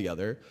fact, all the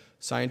other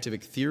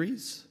scientific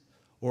theories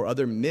or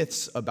other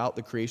myths about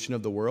the creation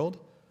of the world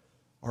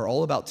are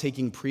all about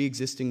taking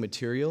pre-existing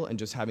material and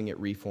just having it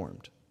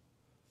reformed.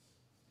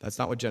 That's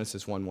not what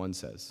Genesis 1:1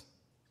 says.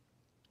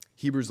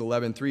 Hebrews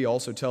 11:3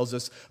 also tells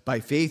us, by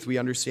faith we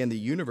understand the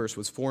universe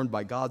was formed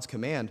by God's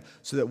command,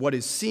 so that what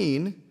is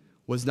seen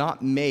was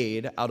not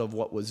made out of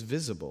what was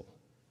visible.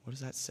 What is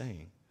that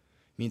saying?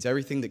 It means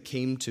everything that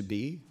came to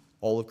be,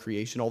 all of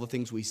creation, all the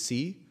things we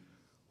see,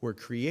 were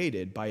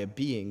created by a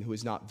being who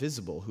is not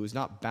visible, who is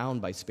not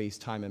bound by space,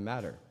 time, and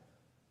matter.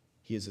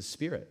 He is a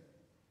spirit.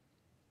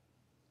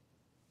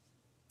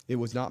 It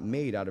was not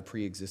made out of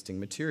pre-existing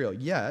material.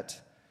 Yet,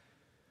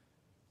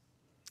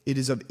 it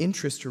is of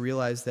interest to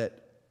realize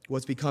that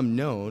what's become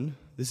known,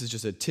 this is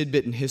just a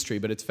tidbit in history,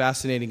 but it's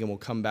fascinating and we'll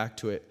come back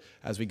to it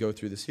as we go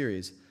through the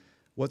series.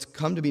 What's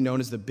come to be known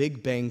as the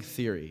Big Bang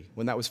Theory,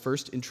 when that was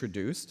first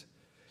introduced,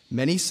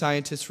 many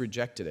scientists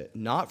rejected it,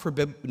 not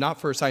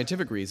for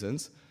scientific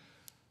reasons.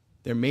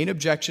 Their main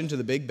objection to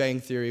the Big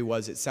Bang Theory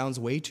was it sounds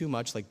way too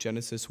much like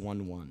Genesis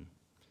 1:1.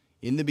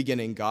 In the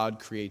beginning, God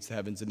creates the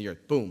heavens and the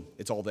earth. Boom,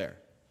 it's all there.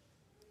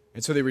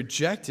 And so they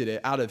rejected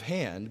it out of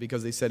hand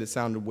because they said it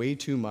sounded way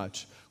too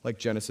much like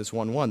Genesis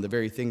 1:1, the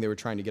very thing they were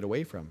trying to get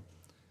away from.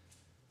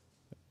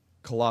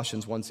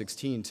 Colossians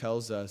 1:16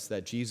 tells us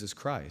that Jesus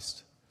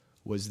Christ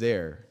was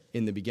there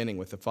in the beginning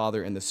with the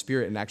Father and the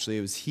Spirit, and actually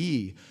it was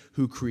he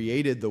who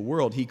created the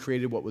world. He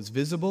created what was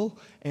visible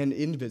and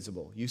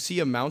invisible. You see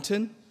a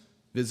mountain,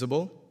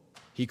 visible,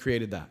 he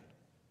created that.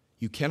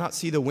 You cannot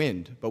see the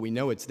wind, but we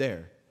know it's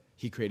there.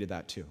 He created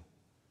that too.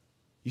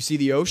 You see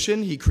the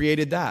ocean, he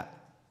created that.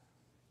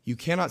 You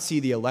cannot see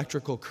the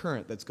electrical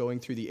current that's going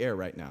through the air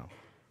right now,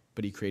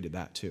 but he created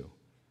that too.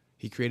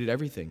 He created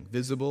everything,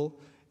 visible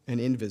and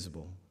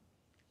invisible.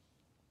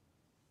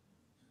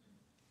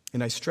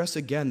 And I stress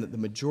again that the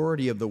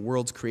majority of the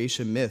world's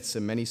creation myths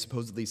and many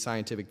supposedly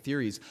scientific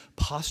theories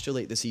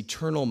postulate this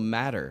eternal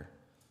matter.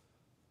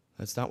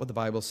 That's not what the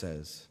Bible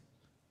says.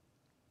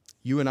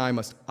 You and I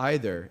must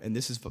either, and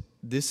this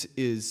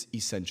is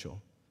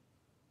essential.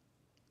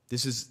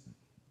 This is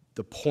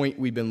the point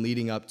we've been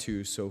leading up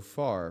to so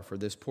far for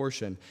this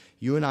portion.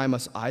 You and I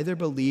must either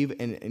believe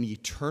in an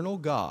eternal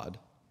God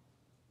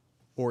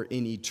or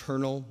in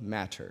eternal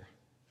matter.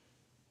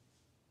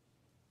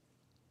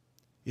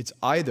 It's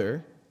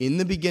either in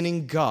the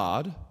beginning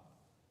God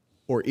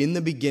or in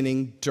the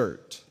beginning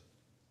dirt.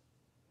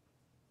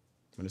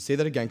 I'm going to say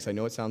that again because I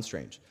know it sounds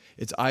strange.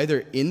 It's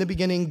either in the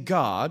beginning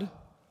God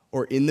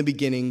or in the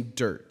beginning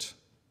dirt.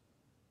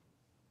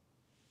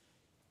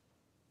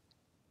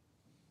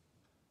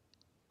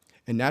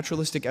 And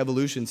naturalistic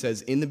evolution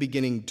says in the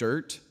beginning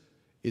dirt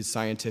is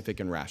scientific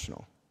and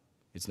rational.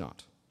 It's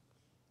not.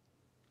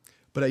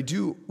 But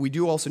we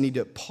do also need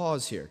to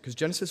pause here, because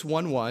Genesis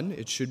 1:1,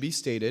 it should be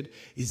stated,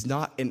 is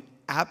not an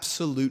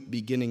absolute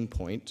beginning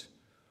point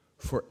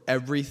for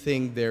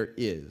everything there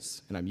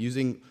is. And I'm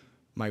using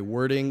my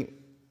wording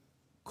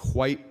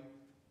quite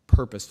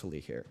purposefully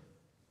here.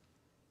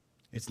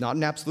 It's not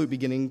an absolute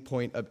beginning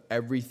point of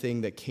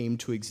everything that came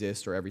to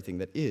exist or everything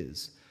that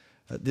is.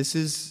 This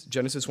is,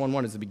 Genesis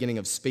 1:1 is the beginning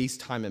of space,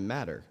 time, and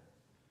matter.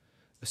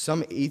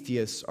 Some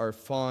atheists are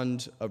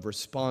fond of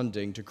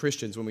responding to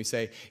Christians when we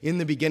say, in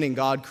the beginning,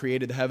 God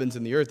created the heavens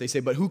and the earth. They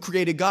say, but who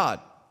created God?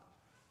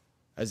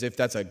 As if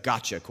that's a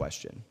gotcha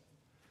question.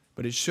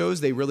 But it shows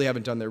they really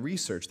haven't done their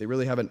research. They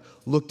really haven't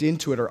looked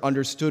into it or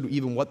understood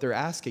even what they're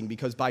asking,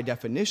 because by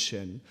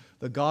definition,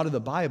 the God of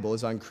the Bible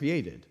is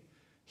uncreated.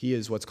 He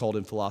is what's called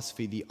in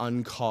philosophy the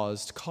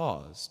uncaused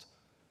caused,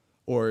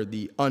 or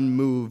the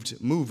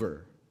unmoved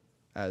mover,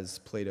 as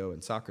Plato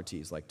and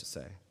Socrates like to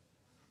say.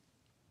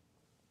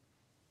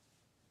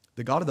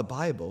 The God of the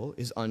Bible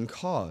is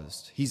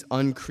uncaused. He's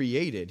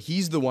uncreated.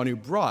 He's the one who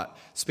brought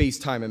space,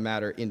 time, and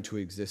matter into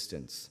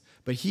existence.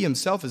 But he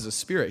himself is a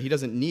spirit. He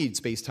doesn't need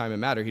space, time,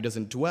 and matter. He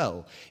doesn't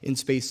dwell in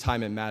space,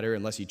 time, and matter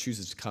unless he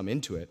chooses to come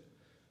into it,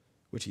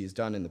 which he has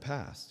done in the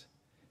past.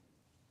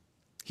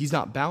 He's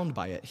not bound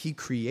by it. He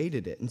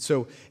created it. And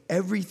so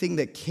everything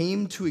that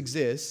came to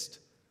exist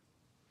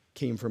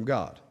came from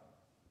God.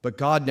 But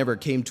God never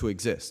came to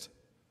exist.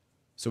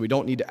 So we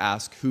don't need to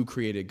ask who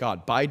created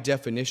God. By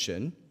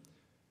definition,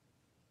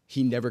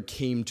 he never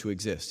came to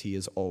exist. He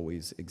has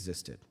always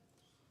existed.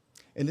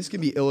 And this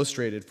can be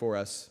illustrated for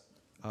us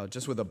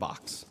just with a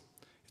box.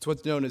 It's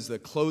what's known as the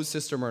closed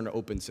system or an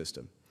open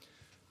system.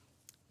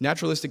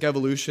 Naturalistic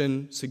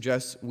evolution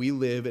suggests we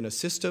live in a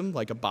system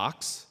like a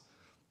box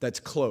that's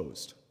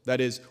closed. That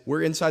is,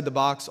 we're inside the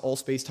box, all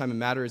space, time, and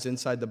matter is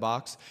inside the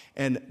box,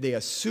 and they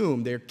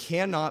assume there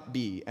cannot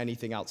be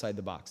anything outside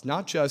the box.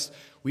 Not just,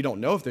 we don't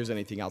know if there's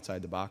anything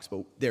outside the box,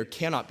 but there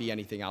cannot be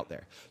anything out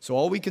there. So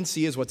all we can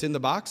see is what's in the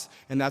box,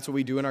 and that's what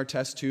we do in our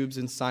test tubes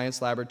in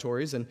science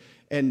laboratories,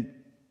 and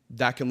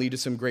that can lead to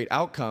some great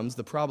outcomes.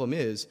 The problem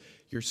is,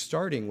 you're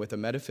starting with a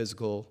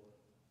metaphysical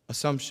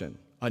assumption,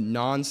 a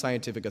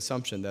non-scientific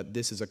assumption that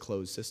this is a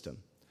closed system.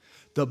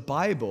 The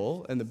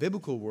Bible and the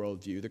biblical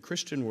worldview, the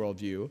Christian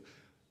worldview,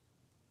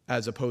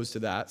 as opposed to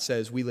that,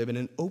 says we live in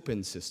an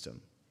open system.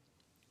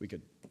 We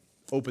could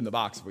open the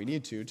box if we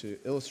need to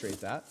illustrate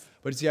that.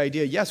 But it's the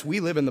idea, yes, we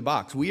live in the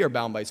box. We are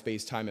bound by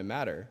space, time, and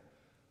matter.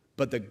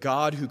 But the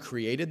God who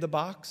created the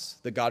box,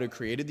 the God who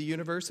created the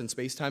universe and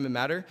space, time, and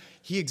matter,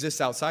 he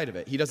exists outside of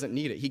it. He doesn't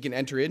need it. He can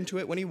enter into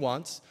it when he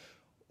wants,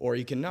 or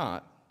he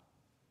cannot.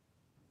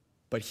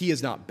 But he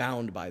is not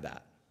bound by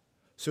that.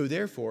 So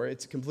therefore,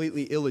 it's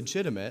completely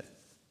illegitimate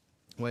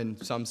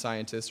when some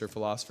scientists or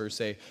philosophers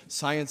say,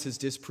 science has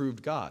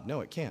disproved God.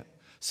 No, it can't.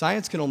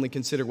 Science can only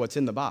consider what's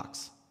in the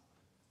box.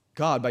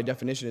 God, by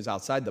definition, is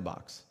outside the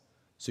box.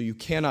 So you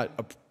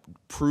cannot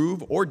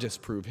prove or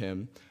disprove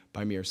him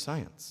by mere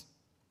science.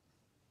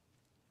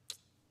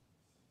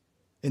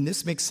 And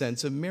this makes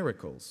sense of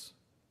miracles.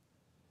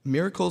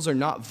 Miracles are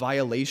not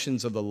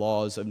violations of the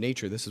laws of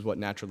nature. This is what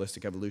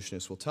naturalistic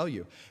evolutionists will tell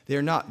you. They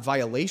are not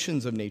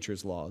violations of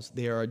nature's laws.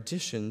 They are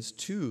additions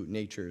to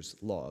nature's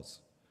laws.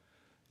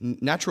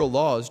 Natural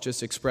laws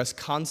just express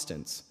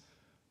constants.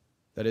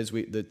 That is,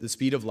 the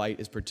speed of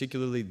light is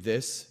particularly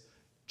this,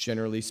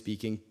 generally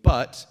speaking,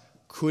 but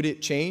could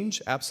it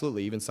change?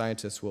 Absolutely. Even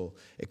scientists will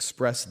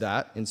express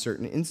that in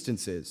certain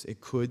instances.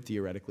 It could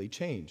theoretically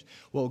change.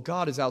 Well,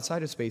 God is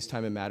outside of space,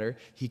 time, and matter.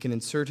 He can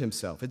insert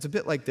himself. It's a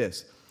bit like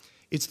this.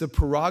 It's the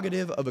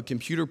prerogative of a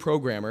computer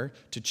programmer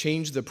to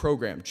change the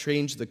program,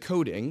 change the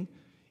coding,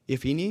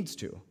 if he needs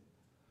to.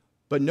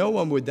 But no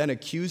one would then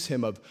accuse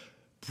him of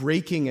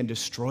breaking and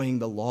destroying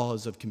the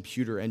laws of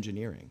computer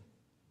engineering.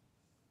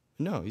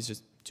 No, he's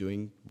just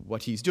doing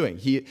what he's doing.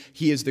 He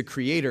is the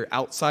creator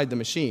outside the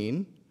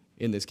machine,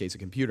 in this case a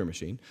computer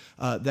machine,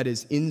 that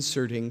is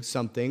inserting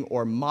something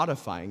or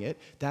modifying it.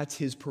 That's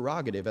his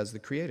prerogative as the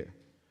creator.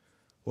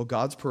 Well,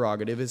 God's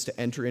prerogative is to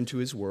enter into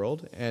his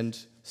world, and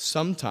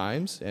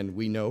sometimes, and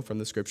we know from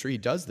the scripture he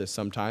does this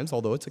sometimes,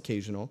 although it's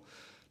occasional,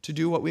 to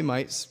do what we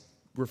might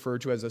refer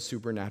to as a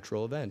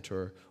supernatural event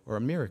or a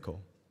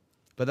miracle.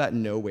 But that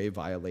in no way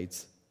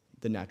violates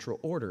the natural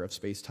order of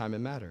space, time,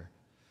 and matter.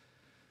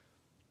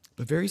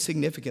 But very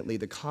significantly,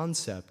 the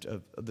concept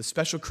of the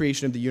special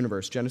creation of the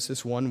universe,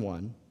 Genesis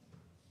 1:1,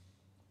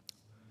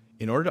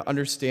 in order to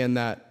understand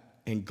that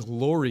and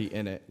glory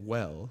in it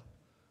well,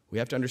 we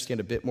have to understand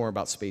a bit more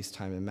about space,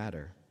 time, and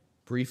matter.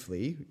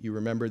 Briefly, you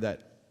remember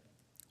that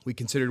we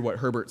considered what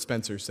Herbert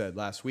Spencer said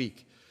last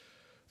week,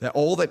 that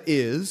all that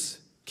is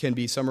can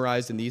be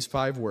summarized in these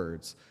 5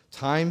 words: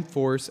 time,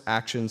 force,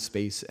 action,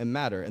 space, and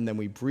matter. And then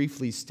we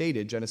briefly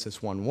stated Genesis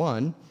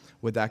 1:1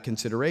 with that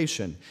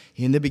consideration.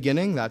 In the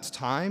beginning, that's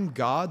time.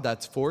 God,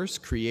 that's force.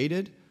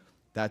 Created,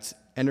 that's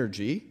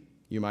energy,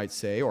 you might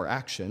say, or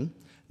action.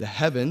 The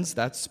heavens,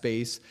 that's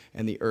space,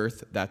 and the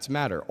earth, that's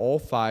matter. All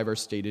 5 are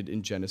stated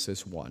in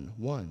Genesis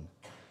 1:1.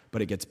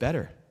 But it gets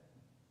better,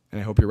 and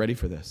I hope you're ready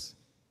for this.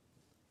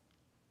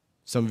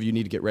 Some of you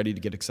need to get ready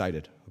to get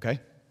excited, okay?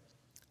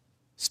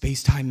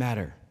 Space, time,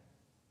 matter.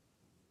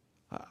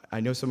 I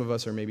know some of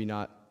us are maybe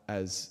not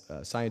as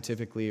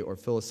scientifically or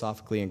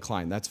philosophically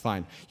inclined. That's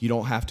fine. You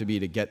don't have to be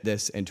to get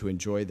this and to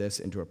enjoy this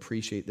and to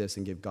appreciate this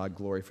and give God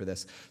glory for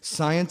this.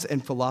 Science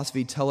and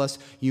philosophy tell us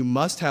you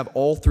must have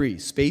all 3,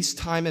 space,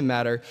 time, and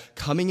matter,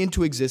 coming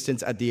into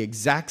existence at the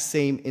exact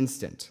same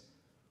instant,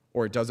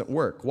 or it doesn't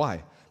work.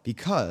 Why?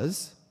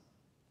 Because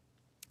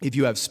if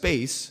you have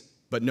space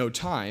but no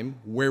time,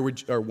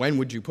 when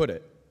would you put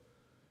it?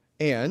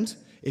 And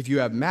if you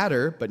have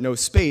matter but no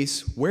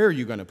space, where are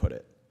you going to put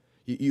it?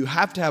 You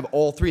have to have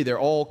all 3. They're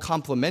all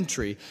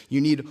complementary. You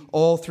need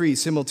all 3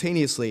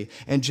 simultaneously.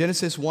 And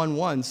Genesis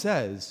 1:1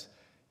 says,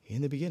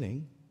 in the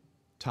beginning,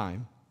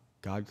 time,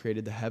 God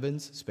created the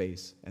heavens,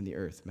 space, and the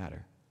earth,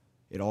 matter.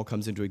 It all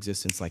comes into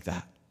existence like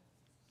that.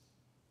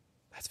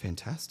 That's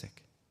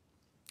fantastic.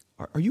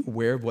 Are you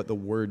aware of what the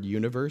word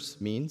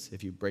universe means,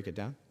 if you break it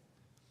down?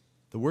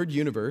 The word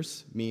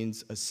universe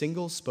means a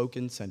single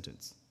spoken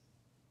sentence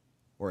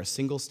or a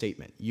single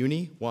statement.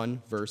 Uni,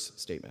 one verse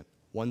statement.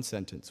 One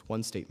sentence,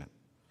 one statement.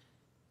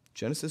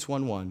 Genesis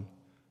 1:1,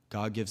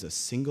 God gives a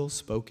single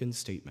spoken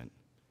statement,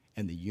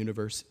 and the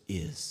universe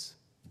is.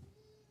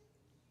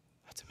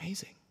 That's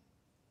amazing.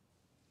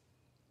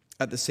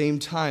 At the same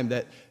time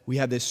that we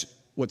have this,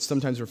 what's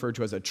sometimes referred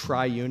to as a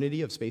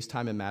triunity of space,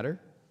 time, and matter,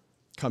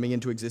 coming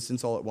into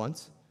existence all at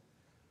once,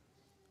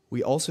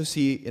 we also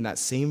see in that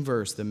same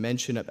verse the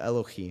mention of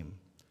Elohim,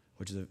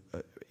 which is an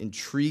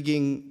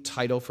intriguing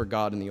title for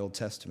God in the Old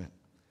Testament.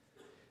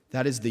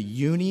 That is the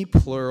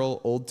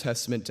uni-plural Old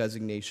Testament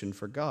designation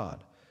for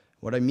God.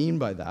 What I mean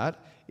by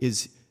that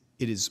is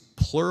it is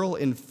plural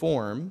in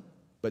form,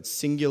 but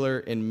singular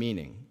in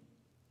meaning.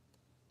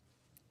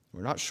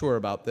 We're not sure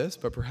about this,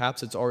 but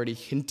perhaps it's already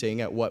hinting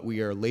at what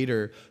we are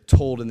later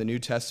told in the New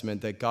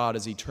Testament, that God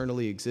has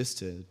eternally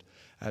existed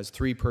as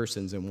 3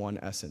 persons in one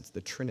essence,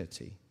 the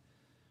Trinity.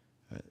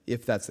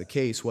 If that's the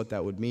case, what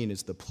that would mean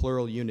is the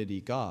plural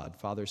unity God,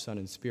 Father, Son,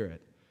 and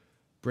Spirit,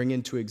 bring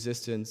into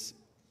existence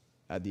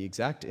at the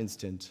exact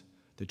instant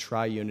the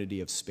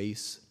triunity of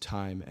space,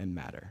 time, and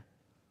matter.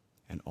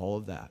 And all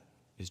of that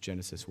is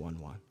Genesis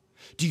 1:1.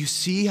 Do you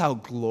see how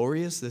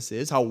glorious this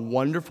is? How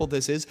wonderful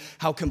this is?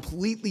 How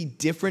completely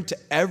different to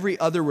every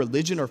other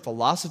religion or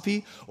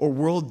philosophy or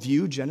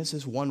worldview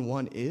Genesis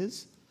 1:1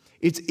 is?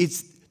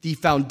 It's the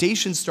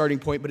foundation starting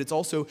point, but it's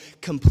also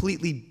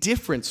completely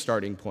different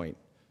starting point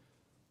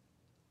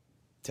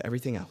to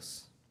everything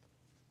else.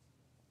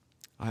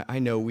 I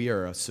know we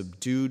are a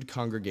subdued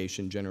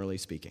congregation, generally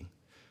speaking.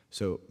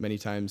 So many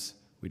times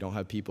we don't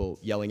have people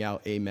yelling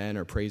out amen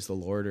or praise the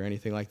Lord or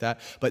anything like that.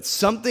 But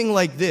something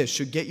like this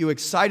should get you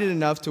excited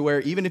enough to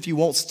where even if you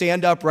won't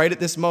stand up right at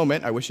this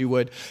moment, I wish you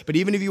would, but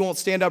even if you won't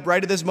stand up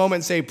right at this moment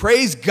and say,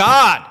 praise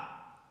God,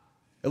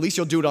 at least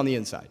you'll do it on the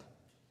inside.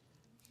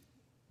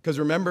 Because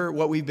remember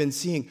what we've been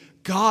seeing,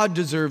 God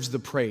deserves the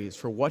praise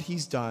for what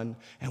he's done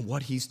and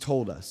what he's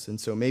told us. And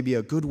so maybe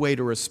a good way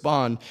to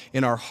respond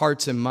in our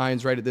hearts and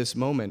minds right at this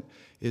moment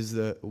is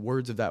the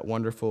words of that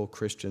wonderful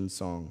Christian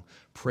song.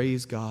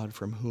 Praise God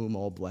from whom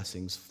all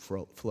blessings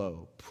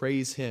flow.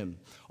 Praise him,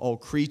 all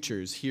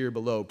creatures here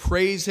below.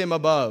 Praise him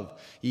above,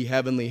 ye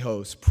heavenly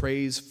hosts.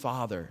 Praise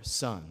Father,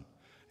 Son,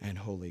 and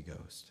Holy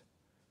Ghost.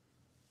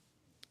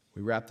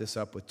 We wrap this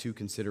up with 2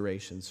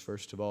 considerations.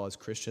 First of all, as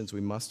Christians,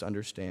 we must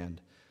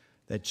understand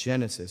that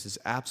Genesis is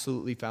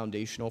absolutely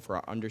foundational for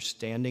our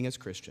understanding as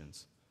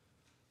Christians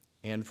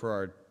and for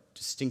our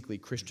distinctly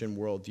Christian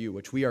worldview,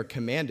 which we are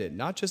commanded,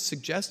 not just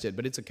suggested,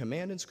 but it's a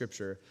command in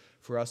Scripture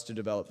for us to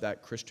develop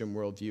that Christian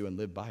worldview and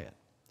live by it.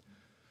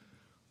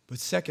 But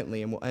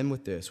secondly, and we'll end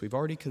with this, we've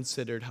already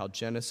considered how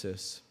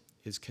Genesis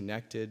is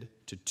connected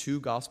to 2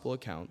 gospel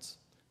accounts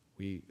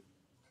we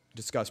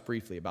discussed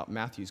briefly about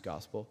Matthew's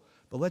gospel,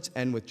 but let's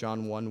end with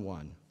John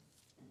 1:1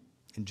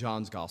 in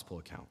John's gospel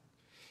account.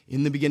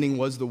 In the beginning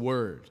was the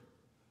Word,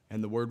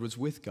 and the Word was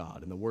with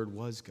God, and the Word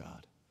was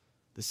God.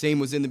 The same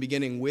was in the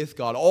beginning with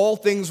God. All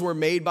things were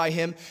made by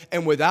him,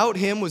 and without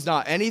him was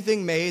not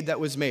anything made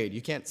that was made.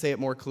 You can't say it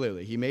more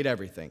clearly. He made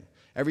everything.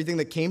 Everything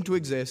that came to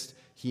exist,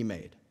 he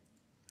made.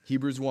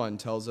 Hebrews 1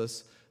 tells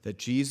us that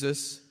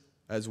Jesus,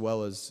 as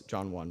well as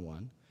John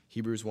 1:1,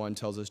 Hebrews 1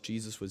 tells us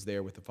Jesus was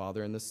there with the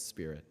Father and the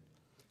Spirit,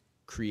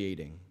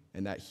 creating,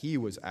 and that he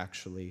was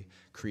actually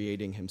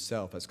creating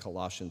himself, as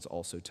Colossians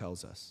also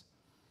tells us.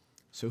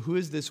 So who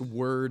is this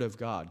Word of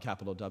God,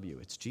 capital W?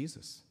 It's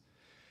Jesus.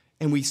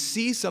 And we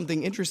see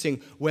something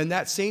interesting when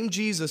that same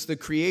Jesus, the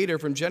creator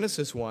from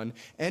Genesis 1,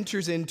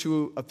 enters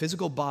into a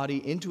physical body,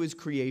 into his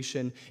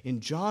creation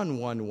in John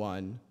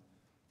 1:1.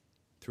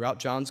 Throughout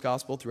John's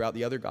gospel, throughout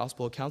the other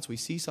gospel accounts, we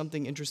see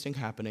something interesting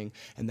happening,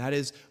 and that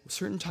is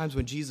certain times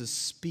when Jesus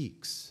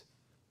speaks,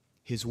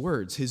 his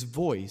words, his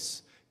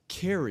voice,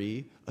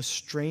 carry a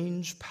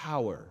strange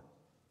power.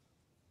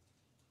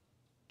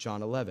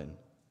 John 11,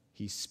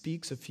 he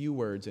speaks a few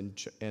words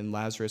and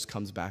Lazarus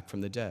comes back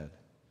from the dead.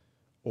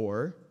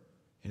 Or,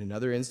 in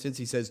another instance,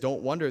 he says,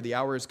 "Don't wonder, the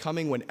hour is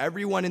coming when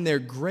everyone in their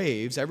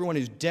graves, everyone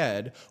who's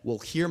dead, will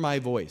hear my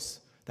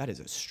voice." That is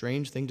a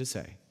strange thing to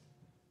say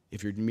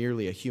if you're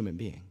merely a human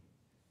being.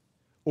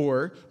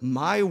 Or,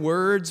 "My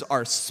words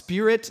are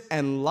spirit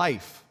and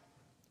life."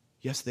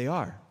 Yes, they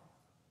are,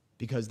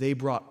 because they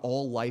brought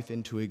all life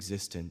into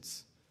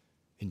existence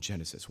in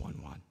Genesis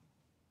 1:1.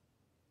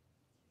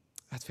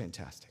 That's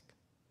fantastic.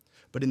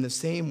 But in the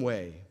same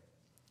way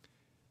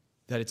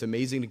that it's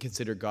amazing to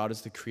consider God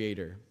as the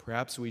creator,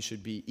 perhaps we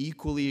should be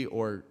equally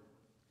or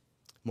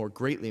more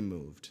greatly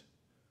moved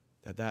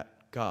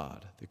that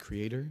God, the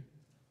creator,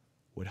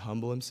 would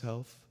humble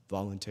himself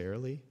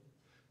voluntarily,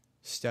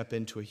 step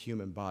into a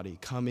human body,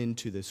 come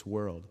into this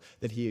world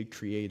that he had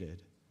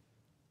created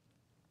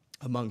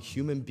among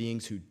human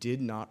beings who did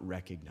not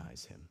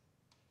recognize him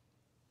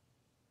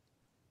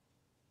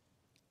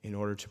in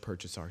order to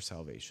purchase our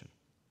salvation.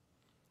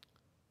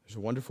 There's a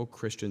wonderful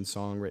Christian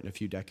song written a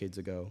few decades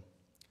ago.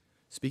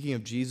 Speaking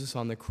of Jesus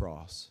on the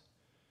cross,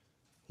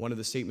 one of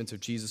the statements of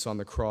Jesus on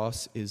the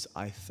cross is,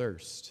 "I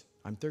thirst."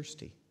 I'm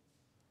thirsty.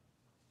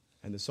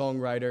 And the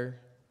songwriter,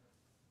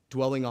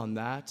 dwelling on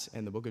that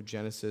and the book of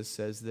Genesis,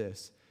 says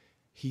this: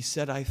 "He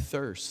said, I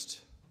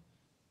thirst,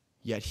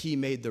 yet he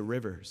made the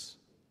rivers.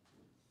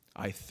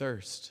 I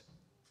thirst,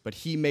 but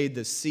he made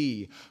the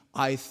sea.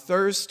 I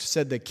thirst,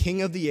 said the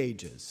King of the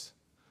ages,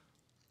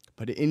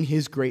 but in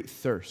his great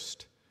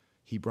thirst,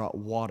 he brought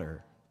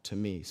water to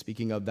me."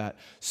 Speaking of that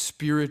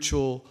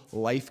spiritual,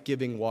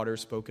 life-giving water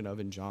spoken of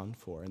in John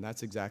 4, and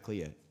that's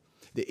exactly it.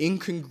 The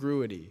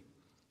incongruity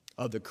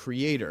of the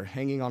Creator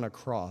hanging on a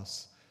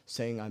cross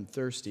saying, "I'm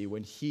thirsty,"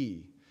 when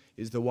he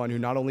is the one who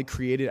not only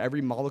created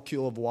every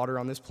molecule of water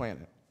on this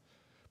planet,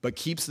 but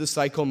keeps the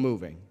cycle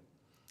moving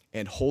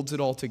and holds it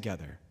all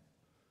together.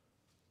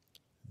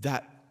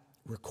 That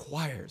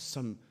requires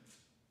some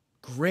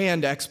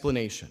grand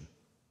explanation,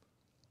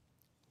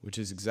 which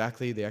is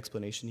exactly the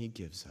explanation he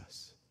gives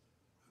us.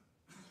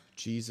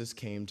 Jesus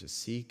came to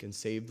seek and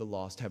save the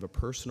lost, to have a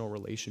personal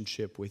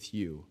relationship with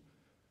you.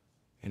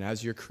 And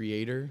as your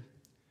creator,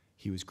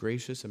 he was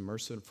gracious and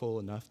merciful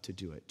enough to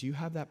do it. Do you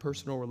have that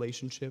personal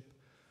relationship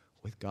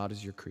with God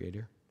as your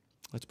creator?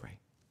 Let's pray.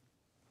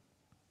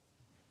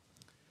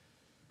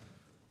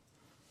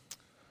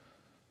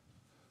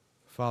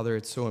 Father,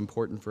 it's so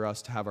important for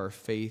us to have our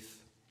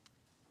faith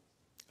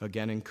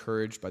again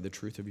encouraged by the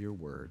truth of your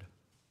word.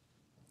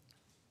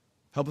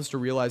 Help us to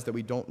realize that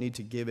we don't need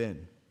to give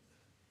in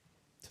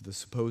to the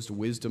supposed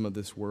wisdom of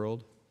this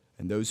world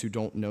and those who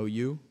don't know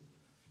you.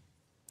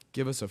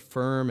 Give us a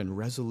firm and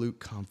resolute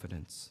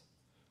confidence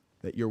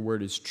that your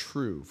word is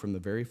true from the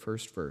very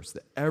first verse,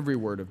 that every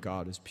word of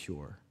God is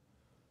pure,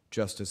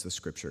 just as the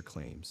scripture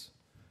claims,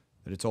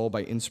 that it's all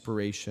by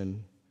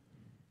inspiration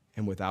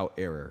and without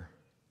error.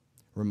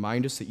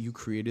 Remind us that you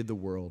created the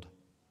world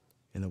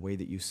in the way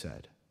that you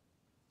said,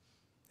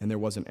 and there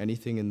wasn't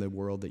anything in the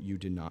world that you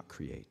did not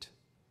create.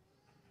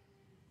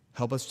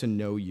 Help us to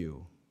know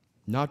you,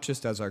 not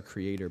just as our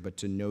creator, but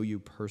to know you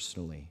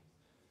personally,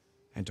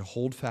 and to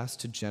hold fast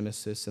to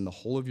Genesis and the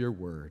whole of your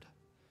word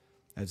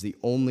as the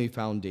only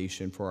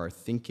foundation for our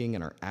thinking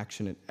and our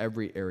action in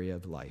every area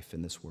of life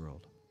in this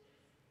world.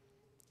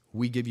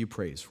 We give you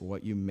praise for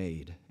what you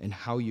made and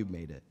how you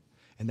made it,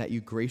 and that you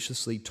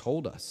graciously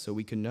told us so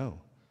we can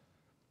know.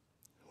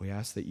 We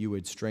ask that you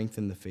would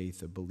strengthen the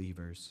faith of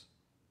believers,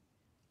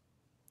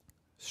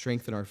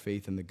 strengthen our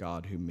faith in the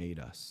God who made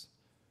us,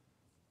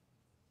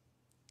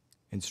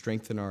 and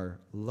strengthen our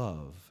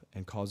love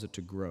and cause it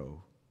to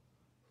grow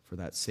for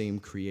that same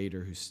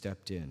creator who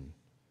stepped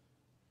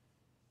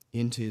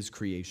into his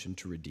creation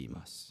to redeem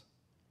us.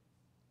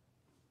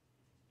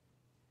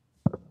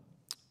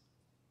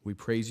 We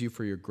praise you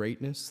for your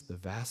greatness, the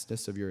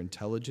vastness of your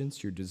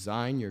intelligence, your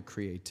design, your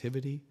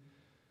creativity.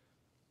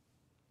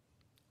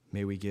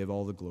 May we give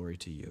all the glory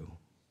to you.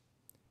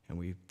 And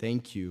we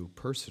thank you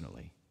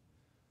personally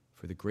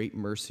for the great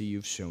mercy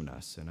you've shown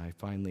us. And I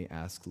finally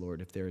ask,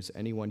 Lord, if there is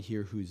anyone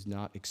here who's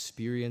not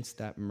experienced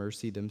that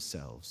mercy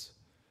themselves,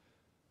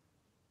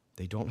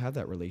 they don't have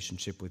that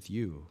relationship with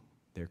you,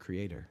 their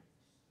Creator,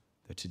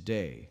 that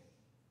today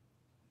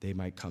they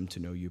might come to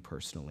know you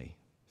personally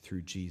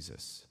through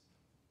Jesus.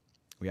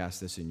 We ask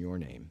this in your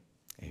name.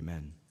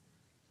 Amen.